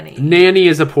nanny. Nanny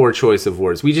is a poor choice of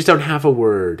words. We just don't have a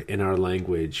word in our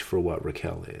language for what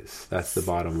Raquel is. That's the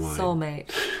bottom line. Soulmate.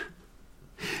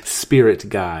 Spirit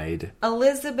guide.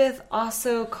 Elizabeth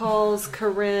also calls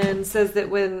Corinne, says that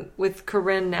with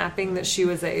Corinne napping that she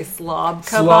was a slob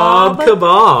kebab. Slob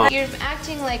kebab. You're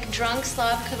acting like drunk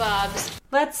slob kebabs.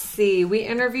 Let's see. We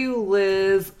interview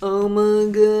Liz. Oh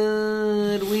my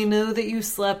god. We know that you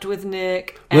slept with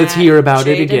Nick. Let's hear about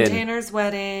it again. Tanner's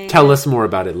wedding. Tell us more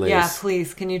about it, Liz. Yeah,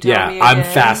 please. Can you tell me again? Yeah, I'm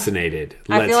fascinated.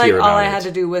 I feel like all I had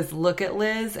to do was look at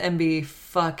Liz and be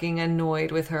fucking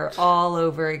annoyed with her all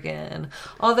over again.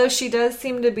 Although she does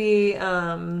seem to be,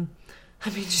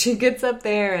 she gets up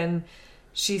there and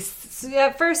she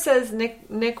at first says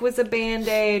Nick was a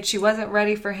Band-Aid. She wasn't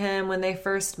ready for him when they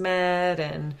first met,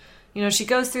 and you know, she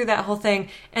goes through that whole thing.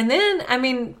 And then,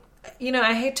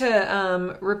 I hate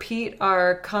to repeat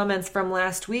our comments from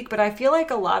last week, but I feel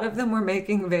like a lot of them were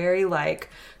making very, like,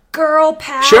 girl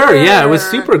power. Sure, yeah, it was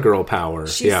super girl power.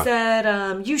 She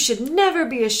said, you should never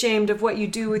be ashamed of what you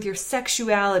do with your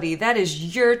sexuality. That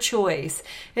is your choice.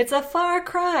 It's a far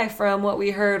cry from what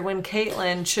we heard when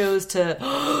Caitlyn chose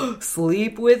to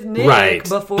sleep with Nick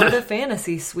before the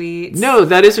fantasy suites. No,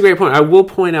 that is a great point. I will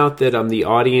point out that the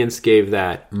audience gave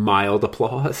that mild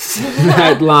applause,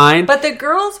 that line. But the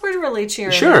girls were really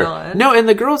cheering it on. No, and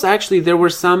the girls actually, there were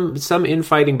some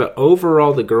infighting, but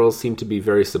overall the girls seemed to be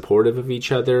very supportive of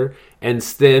each other. And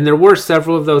there were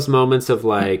several of those moments of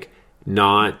like,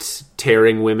 not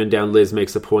tearing women down. Liz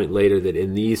makes a point later that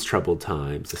in these troubled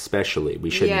times, especially, we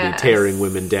shouldn't be tearing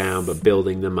women down, but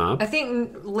building them up. I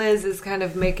think Liz is kind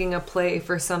of making a play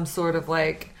for some sort of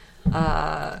like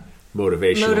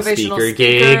motivational speaker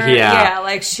gig. Yeah,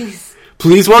 like she's...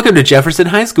 Please welcome to Jefferson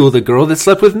High School, the girl that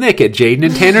slept with Nick at Jaden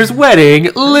and Tanner's wedding,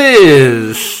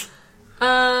 Liz.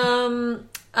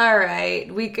 All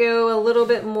right, we go a little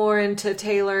bit more into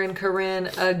Taylor and Corinne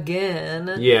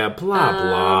again. Yeah, blah,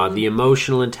 blah. The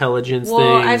emotional intelligence thing.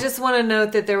 Well, I just want to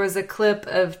note that there was a clip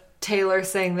of Taylor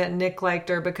saying that Nick liked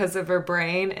her because of her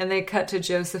brain, and they cut to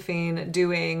Josephine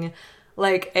doing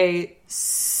like a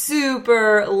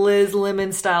super Liz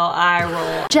Lemon style eye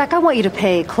roll. Jack, I want you to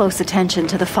pay close attention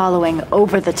to the following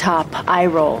over-the-top eye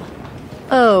roll.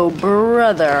 Oh,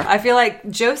 brother. I feel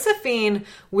like Josephine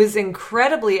was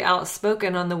incredibly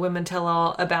outspoken on the Women Tell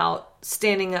All about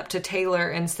standing up to Taylor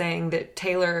and saying that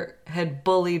Taylor had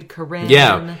bullied Corinne.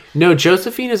 Yeah. No,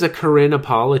 Josephine is a Corinne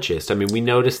apologist. I mean, we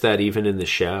noticed that even in the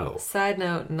show. Side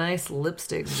note, nice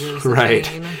lipstick, Josephine. Right.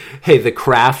 Hey, the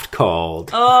Kraft called.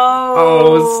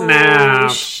 Oh,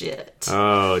 snap. Shit.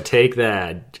 Oh, take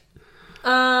that.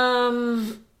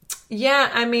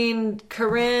 Yeah, I mean,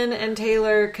 Corinne and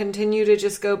Taylor continue to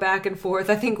just go back and forth.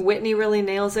 I think Whitney really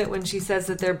nails it when she says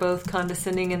that they're both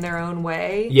condescending in their own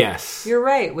way. Yes. You're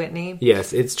right, Whitney.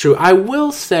 Yes, it's true. I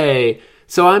will say,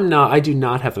 so I do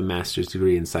not have a master's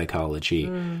degree in psychology,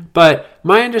 but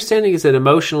my understanding is that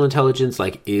emotional intelligence,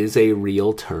 like, is a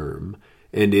real term.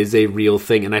 And is a real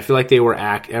thing, and I feel like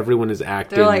everyone is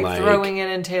acting they're like throwing it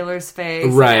in Taylor's face,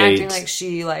 right? And acting like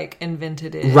she like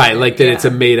invented it, right? Like that it's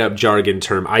a made up jargon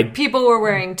term. People were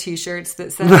wearing T-shirts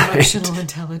that said emotional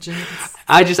intelligence.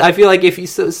 I feel like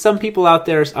some people out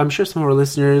there, I'm sure some of our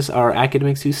listeners are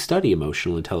academics who study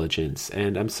emotional intelligence,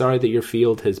 and I'm sorry that your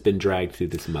field has been dragged through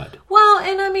this mud. Well,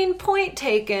 and I mean, point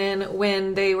taken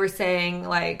when they were saying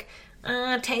like,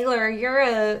 Taylor, you're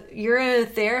a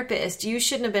therapist. You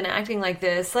shouldn't have been acting like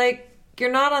this. Like,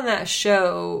 you're not on that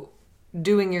show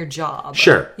doing your job.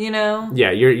 Sure. You know? Yeah,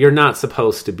 you're not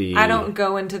supposed to be... I don't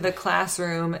go into the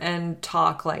classroom and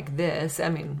talk like this. I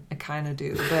mean, I kind of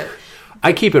do, but...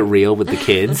 I keep it real with the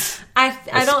kids. I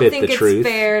don't think it's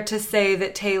fair to say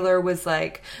that Taylor was,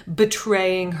 like,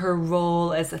 betraying her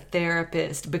role as a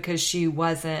therapist because she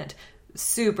wasn't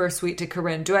super sweet to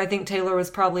Corinne. Do I think Taylor was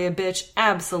probably a bitch?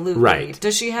 Absolutely. Right.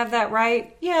 Does she have that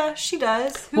right? Yeah, she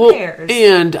does. Who cares?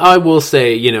 And I will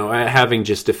say, having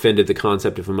just defended the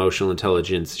concept of emotional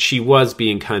intelligence, she was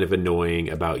being kind of annoying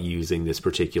about using this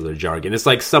particular jargon. It's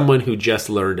like someone who just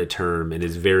learned a term and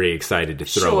is very excited to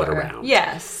throw it around.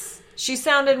 Yes. She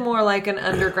sounded more like an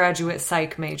undergraduate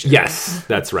psych major. Yes,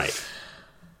 that's right.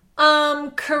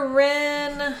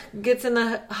 Corinne gets in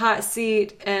the hot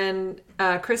seat and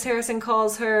Chris Harrison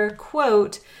calls her,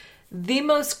 quote, the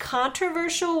most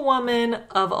controversial woman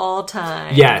of all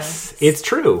time. Yes, it's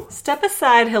true. Step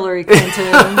aside, Hillary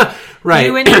Clinton. Right.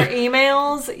 You and your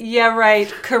emails? Yeah, right.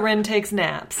 Corinne takes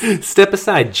naps. Step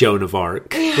aside, Joan of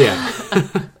Arc. Yeah.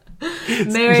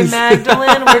 Mary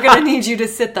Magdalene, we're going to need you to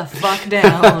sit the fuck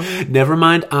down. Never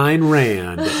mind Ayn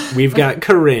Rand. We've got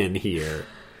Corinne here.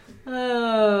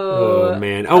 Oh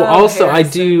man. Also,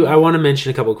 Harrison. I want to mention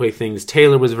a couple of quick things.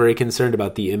 Taylor was very concerned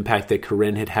about the impact that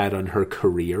Corinne had on her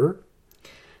career.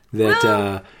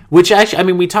 Which actually, I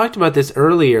mean, we talked about this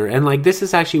earlier, and like, this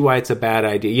is actually why it's a bad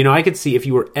idea. I could see if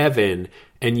you were Evan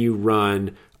and you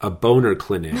run a boner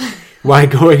clinic, why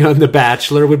going on The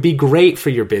Bachelor would be great for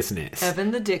your business.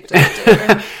 Evan the Dick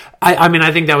Doctor. I mean,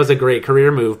 I think that was a great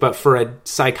career move, but for a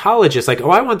psychologist, like,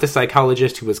 I want the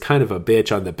psychologist who was kind of a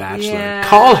bitch on The Bachelor. Yeah.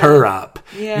 Call her up.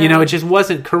 Yeah. It just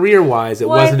wasn't career-wise. It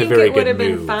wasn't a very good move. I think it would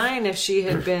have been fine if she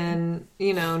had been,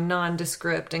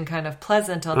 nondescript and kind of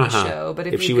pleasant on the show. But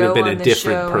if you go on the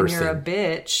show and you're a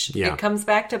bitch, it comes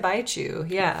back to bite you.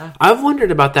 Yeah. I've wondered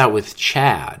about that with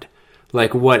Chad.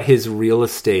 Like, what his real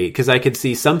estate... Because I could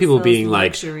see some people being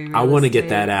like, I want to get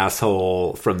that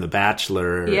asshole from The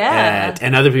Bachelor. Yeah.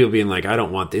 And other people being like, I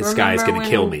don't want this guy's going to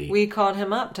kill me. We called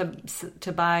him up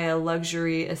to buy a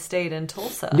luxury estate in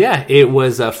Tulsa. Yeah, it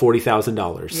was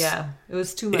 $40,000. Yeah, it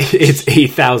was too much. It's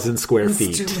 8,000 square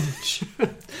feet. It's too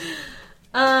much.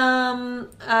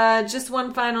 Just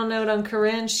one final note on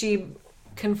Corinne. She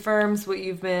confirms what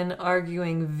you've been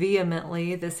arguing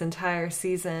vehemently this entire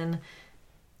season.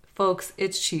 Folks,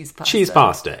 it's cheese pasta. Cheese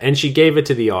pasta. And she gave it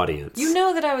to the audience. You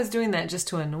know that I was doing that just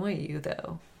to annoy you,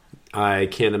 though. I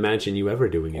can't imagine you ever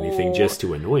doing anything just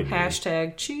to annoy me.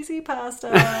 Hashtag cheesy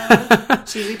pasta.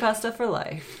 Cheesy pasta for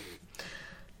life.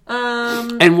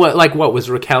 And what was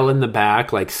Raquel in the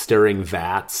back, like, stirring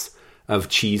vats of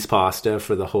cheese pasta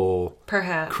for the whole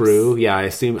Perhaps. crew. Yeah, I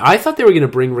thought they were going to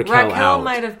bring Raquel out. Raquel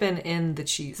might have been in the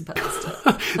cheese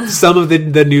pasta. Some of the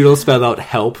noodles spelled out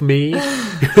 "help me."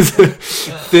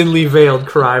 Thinly veiled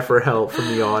cry for help from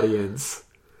the audience.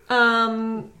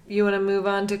 You want to move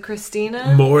on to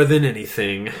Christina? More than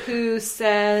anything. Who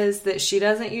says that she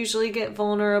doesn't usually get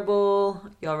vulnerable.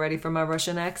 Y'all ready for my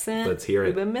Russian accent? Let's hear it.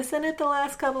 We've been missing it the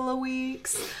last couple of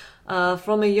weeks.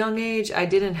 From a young age, I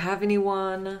didn't have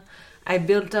anyone. I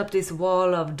built up this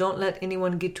wall of don't let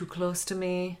anyone get too close to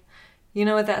me. You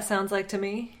know what that sounds like to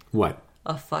me? What?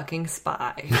 A fucking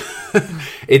spy.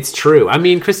 It's true. I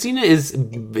mean, Christina is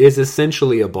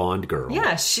essentially a Bond girl.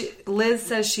 Yeah, Liz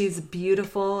says she's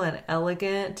beautiful and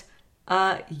elegant.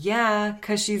 Yeah,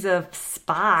 because she's a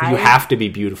spy. You have to be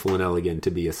beautiful and elegant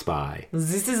to be a spy.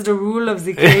 This is the rule of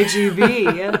the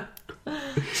KGB.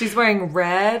 She's wearing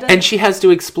red. And she has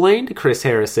to explain to Chris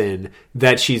Harrison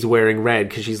that she's wearing red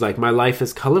because she's like, my life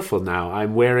is colorful now.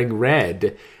 I'm wearing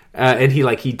red. And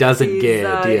he doesn't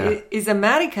get. Is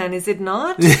American, is it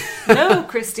not? No,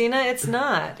 Christina, it's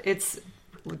not. It's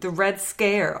the Red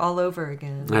Scare all over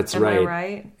again. That's Am right. I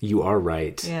right? You are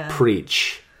right. Yeah.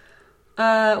 Preach.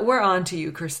 We're on to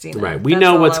you, Christina. Right. We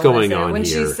know what's going on when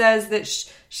here. She says that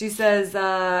she says,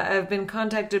 I've been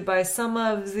contacted by some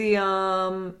of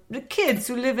the kids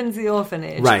who live in the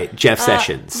orphanage. Right. Jeff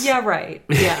Sessions. Yeah, right.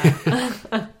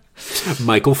 Yeah.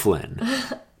 Michael Flynn.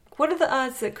 What are the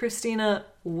odds that Christina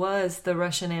was the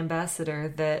Russian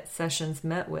ambassador that Sessions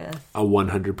met with? A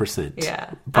 100%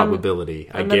 yeah.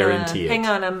 probability. I guarantee it. Hang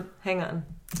on.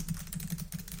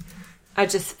 I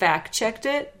just fact checked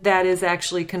it. That is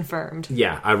actually confirmed.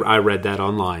 Yeah, I read that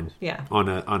online. Yeah. On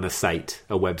a site,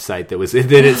 a website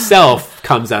that itself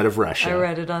comes out of Russia. I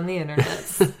read it on the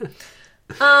internet.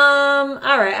 All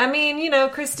right. I mean,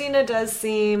 Christina does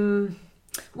seem.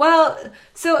 Well,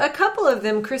 so a couple of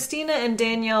them, Christina and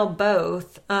Danielle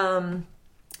both, and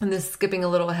this is skipping a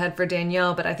little ahead for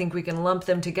Danielle, but I think we can lump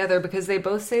them together because they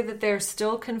both say that they're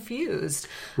still confused.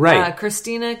 Right.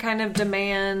 Christina kind of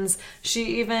demands,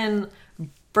 she even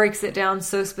breaks it down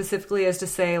so specifically as to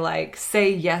say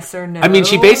yes or no. I mean,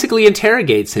 she basically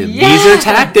interrogates him. Yes! These are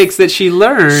tactics that she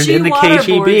learned in the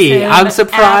KGB. I'm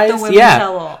surprised.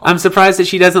 Yeah. I'm surprised that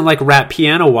she doesn't wrap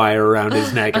piano wire around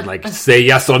his neck and say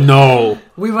yes or no.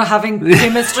 We were having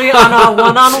chemistry on our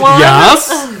one-on-one.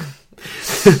 Yes.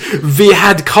 We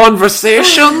had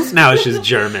conversations. Now it's just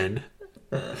German.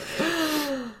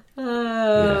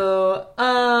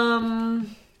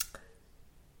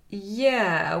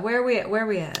 Yeah, where are we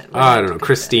at? I don't know.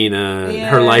 Christina,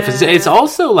 her life is. It's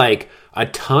also a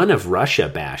ton of Russia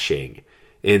bashing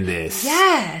in this.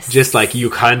 Yes, just you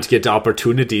can't get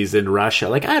opportunities in Russia.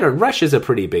 Russia's a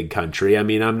pretty big country. I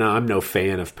mean, I'm no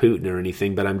fan of Putin or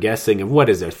anything, but I'm guessing of what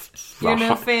is there? You're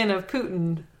no fan of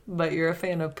Putin, but you're a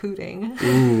fan of Putin.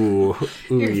 Ooh,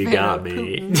 you got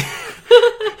me.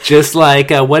 Just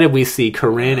what did we see?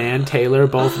 Corinne and Taylor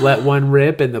both let one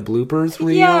rip in the bloopers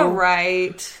reel. Yeah,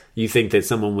 right. You think that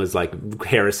someone was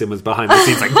Harrison was behind the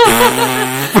scenes I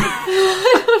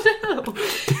don't know.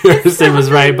 Harrison was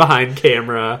right behind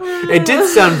camera. It did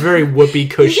sound very Whoopee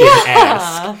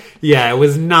Cushion-esque. Yeah, it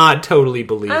was not totally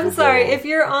believable. I'm sorry, if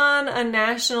you're on a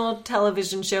national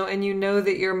television show and you know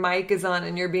that your mic is on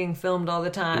and you're being filmed all the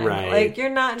time, right? You're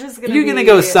not just going to You're going to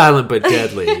go silent but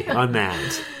deadly on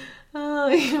that. Oh,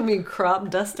 you mean crop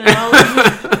dusting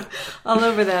all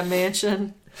over that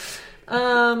mansion.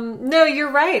 No,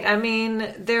 you're right. I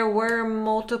mean, there were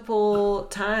multiple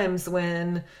times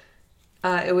when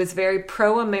it was very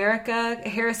pro-America.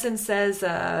 Harrison says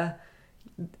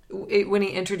when he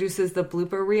introduces the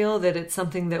blooper reel that it's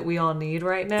something that we all need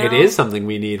right now. It is something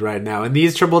we need right now. In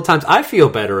these troubled times, I feel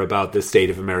better about the state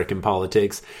of American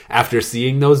politics after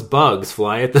seeing those bugs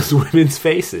fly at those women's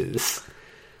faces.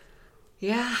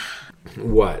 Yeah.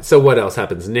 What? So what else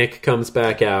happens? Nick comes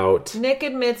back out. Nick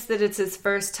admits that it's his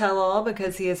first tell-all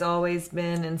because he has always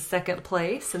been in second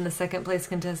place, and the second place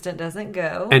contestant doesn't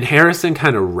go. And Harrison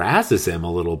kind of razzes him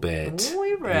a little bit. Ooh,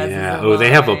 he razzes him. Oh, they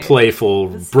have a playful,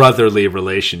 brotherly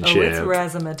relationship. Oh, it's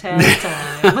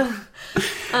razzmatazz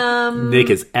time. Nick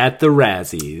is at the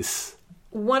Razzies.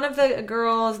 One of the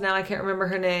girls, now I can't remember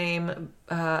her name,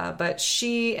 but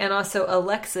she and also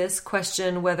Alexis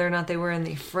question whether or not they were in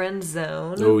the friend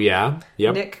zone. Oh, yeah.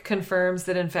 Yep. Nick confirms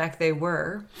that, in fact, they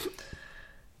were.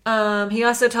 He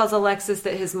also tells Alexis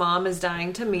that his mom is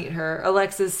dying to meet her.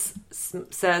 Alexis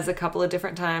says a couple of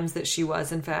different times that she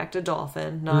was, in fact, a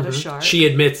dolphin, not a shark. She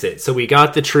admits it, so we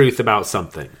got the truth about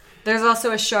something. There's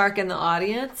also a shark in the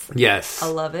audience. Yes. I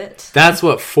love it. That's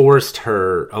what forced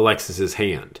Alexis's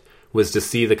hand. was to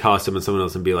see the costume of someone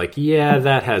else and be like, yeah,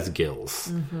 that has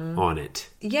gills on it.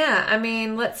 Yeah, I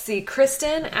mean, let's see.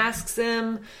 Kristen asks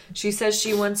him, she says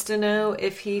she wants to know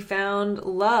if he found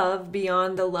love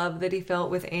beyond the love that he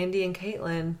felt with Andy and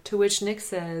Caitlin, to which Nick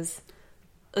says,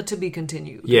 to be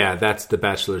continued. Yeah, that's the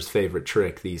Bachelor's favorite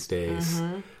trick these days.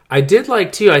 I did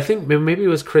like, too, I think maybe it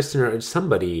was Kristen or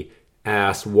somebody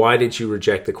asked, why did you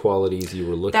reject the qualities you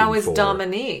were looking for? That was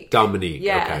Dominique.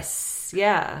 Yes. Okay.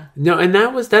 Yeah. No, and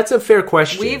that's a fair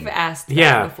question. We've asked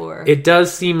that before. It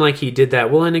does seem like he did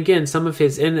that. Well, and again, some of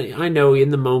his, and I know in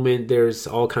the moment there's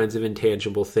all kinds of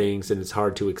intangible things and it's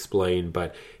hard to explain,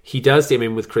 but he does, I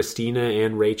mean, with Christina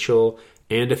and Rachel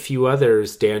and a few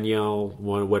others, Danielle,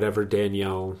 whatever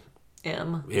Danielle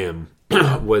M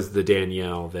was the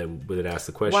Danielle that asked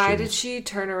the question. Why did she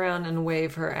turn around and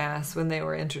wave her ass when they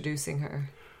were introducing her?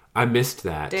 I missed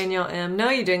that. Danielle M. No,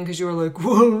 you didn't, because you were like,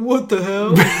 what the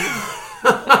hell?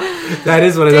 That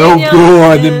is what I know. Oh,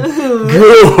 God.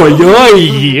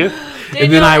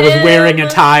 And then I was wearing a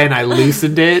tie and I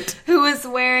loosened it. Who was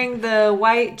wearing the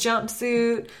white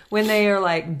jumpsuit when they are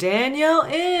like, Danielle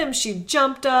M. She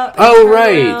jumped up and turned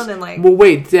around and like... Well,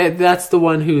 wait, that's the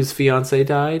one whose fiance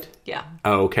died? Yeah.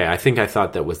 Oh, okay. I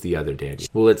thought that was the other Danielle.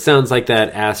 Well, it sounds like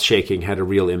that ass shaking had a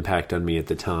real impact on me at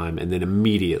the time and then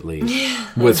immediately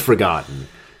was forgotten.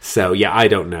 So, yeah, I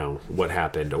don't know what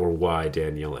happened or why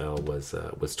Danielle L. was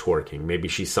twerking. Maybe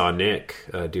she saw Nick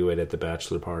do it at the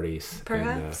bachelor parties.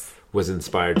 Perhaps. And, was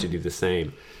inspired to do the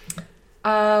same.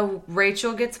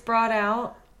 Rachel gets brought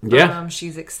out. Yeah.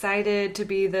 She's excited to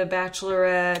be the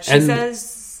bachelorette. She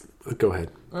says... Go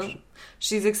ahead.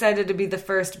 She's excited to be the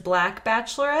first black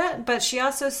bachelorette, but she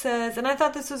also says, and I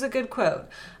thought this was a good quote,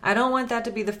 I don't want that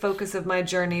to be the focus of my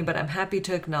journey, but I'm happy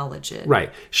to acknowledge it.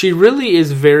 Right. She really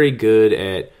is very good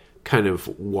at kind of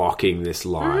walking this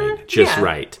line just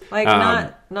right. Like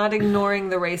not ignoring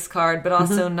the race card, but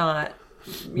also not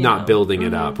building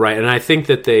it up, right? And I think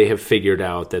that they have figured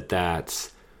out that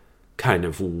that's kind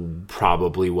of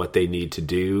probably what they need to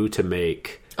do to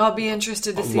make... I'll be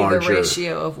interested to see the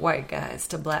ratio of white guys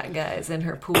to black guys in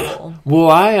her pool.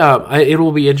 Well, it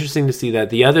will be interesting to see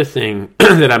that. The other thing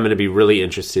that I'm going to be really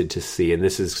interested to see, and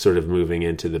this is sort of moving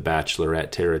into the Bachelorette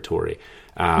territory,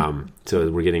 so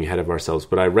we're getting ahead of ourselves,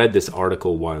 but I read this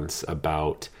article once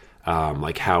about...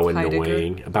 like how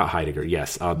annoying about Heidegger,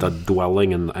 yes, the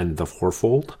dwelling and the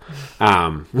fourfold,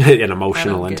 and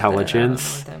emotional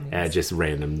intelligence, just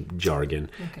random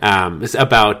jargon. Okay. It's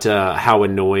about how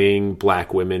annoying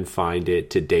black women find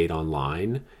it to date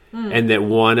online, and that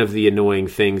one of the annoying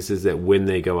things is that when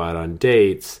they go out on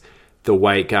dates, the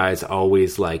white guys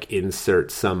always like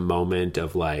insert some moment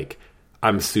of like,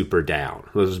 I'm super down.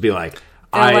 They'll just be like,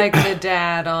 they're like the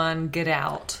dad on Get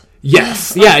Out.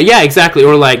 Yes, yeah, exactly.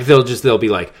 Or like they'll be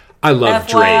like, I love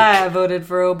Drake. I voted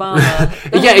for Obama.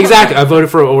 Yeah, exactly. I voted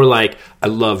for, or like, I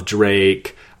love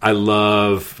Drake. I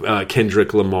love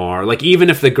Kendrick Lamar. Like,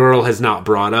 even if the girl has not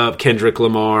brought up Kendrick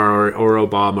Lamar or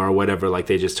Obama or whatever, like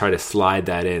they just try to slide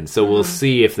that in. So we'll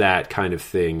see if that kind of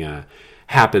thing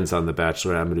happens on The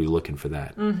Bachelor. I'm going to be looking for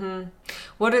that.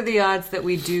 What are the odds that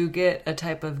we do get a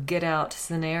type of Get Out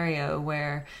scenario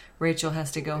where Rachel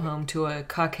has to go home to a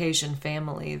Caucasian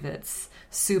family that's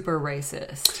super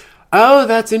racist? Oh,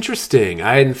 that's interesting.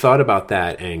 I hadn't thought about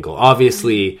that angle.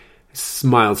 Obviously,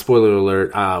 mild spoiler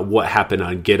alert, what happened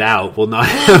on Get Out will not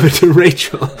happen to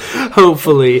Rachel,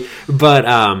 hopefully.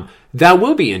 But that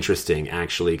will be interesting,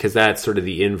 actually, because that's sort of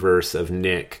the inverse of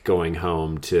Nick going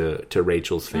home to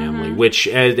Rachel's family, which,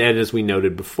 as we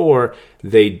noted before,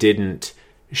 they didn't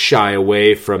shy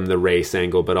away from the race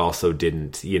angle, but also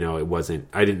didn't, it wasn't,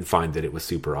 I didn't find that it was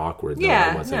super awkward.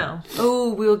 Yeah, no.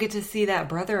 Oh, we'll get to see that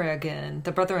brother again,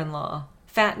 the brother-in-law,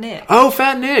 Fat Nick. Oh,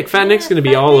 Fat Nick. Fat Nick's going to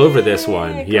be all over this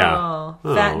one. Yeah. Oh.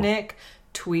 Fat Nick,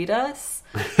 tweet us.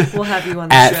 We'll have you on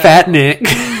the At show. Fat Nick.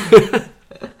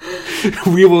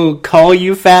 We will call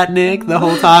you Fat Nick the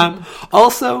whole time.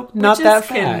 Also, not that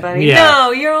fat. Buddy. Yeah.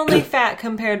 No, you're only fat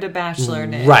compared to Bachelor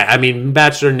Nick. Right. I mean,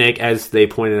 Bachelor Nick, as they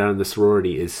pointed out in the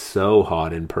sorority, is so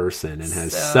hot in person and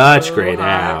has such great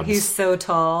abs. He's so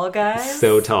tall, guys.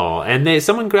 So tall. And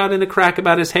someone got in a crack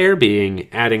about his hair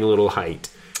adding a little height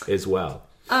as well.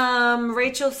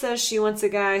 Rachel says she wants a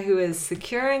guy who is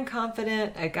secure and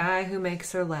confident, a guy who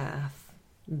makes her laugh.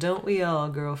 Don't we all,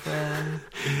 girlfriend?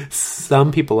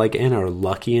 Some people like Anna are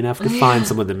lucky enough to find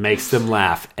someone that makes them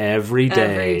laugh every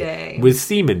day. With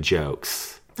semen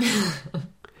jokes.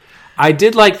 I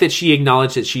did like that she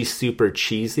acknowledged that she's super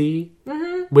cheesy,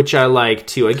 which I like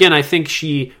too. Again, I think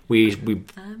we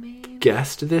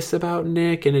guessed this about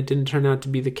Nick, and it didn't turn out to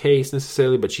be the case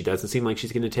necessarily, but she doesn't seem like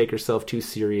she's going to take herself too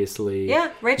seriously.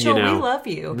 Yeah, Rachel, we love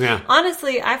you. Yeah.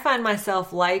 Honestly, I find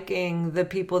myself liking the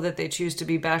people that they choose to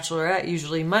be Bachelorette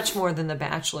usually much more than the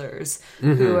Bachelors,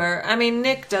 who are, I mean,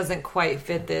 Nick doesn't quite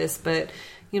fit this, but,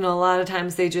 a lot of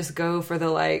times they just go for the,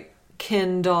 like,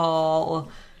 Ken doll,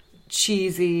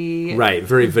 cheesy, right,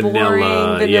 very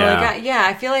vanilla guy. Yeah,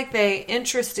 I feel like they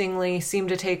interestingly seem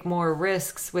to take more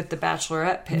risks with the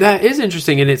Bachelorette pick. That is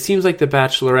interesting, and it seems like the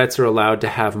Bachelorettes are allowed to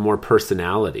have more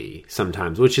personality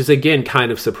sometimes, which is again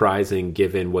kind of surprising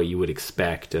given what you would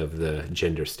expect of the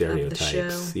gender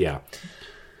stereotypes. Yeah.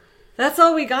 That's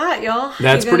all we got, y'all.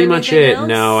 That's pretty much it. Else?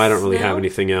 No, I don't really have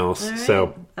anything else. Right.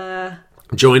 So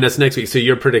join us next week. So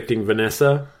you're predicting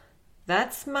Vanessa?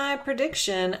 That's my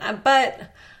prediction.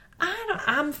 But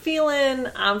I'm feeling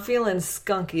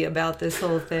skunky about this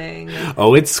whole thing.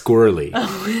 Oh, it's squirrely.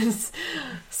 Oh, it's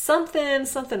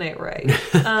something ain't right.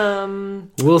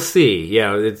 We'll see.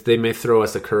 Yeah, they may throw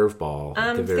us a curveball.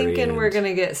 I'm thinking we're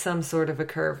gonna get some sort of a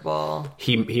curveball.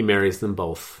 He marries them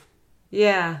both.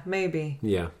 Yeah, maybe.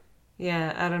 Yeah.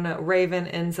 Yeah, I don't know. Raven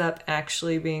ends up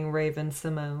actually being Raven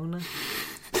Simone.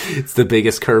 It's the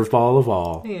biggest curveball of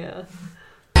all. Yeah.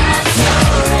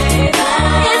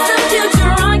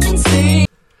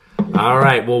 All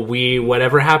right. Well,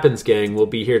 whatever happens, gang, we'll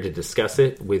be here to discuss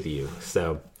it with you.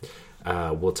 So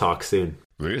we'll talk soon.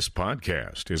 This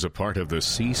podcast is a part of the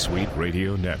C-Suite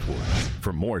Radio Network.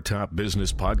 For more top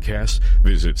business podcasts,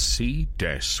 visit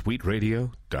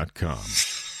c-suiteradio.com.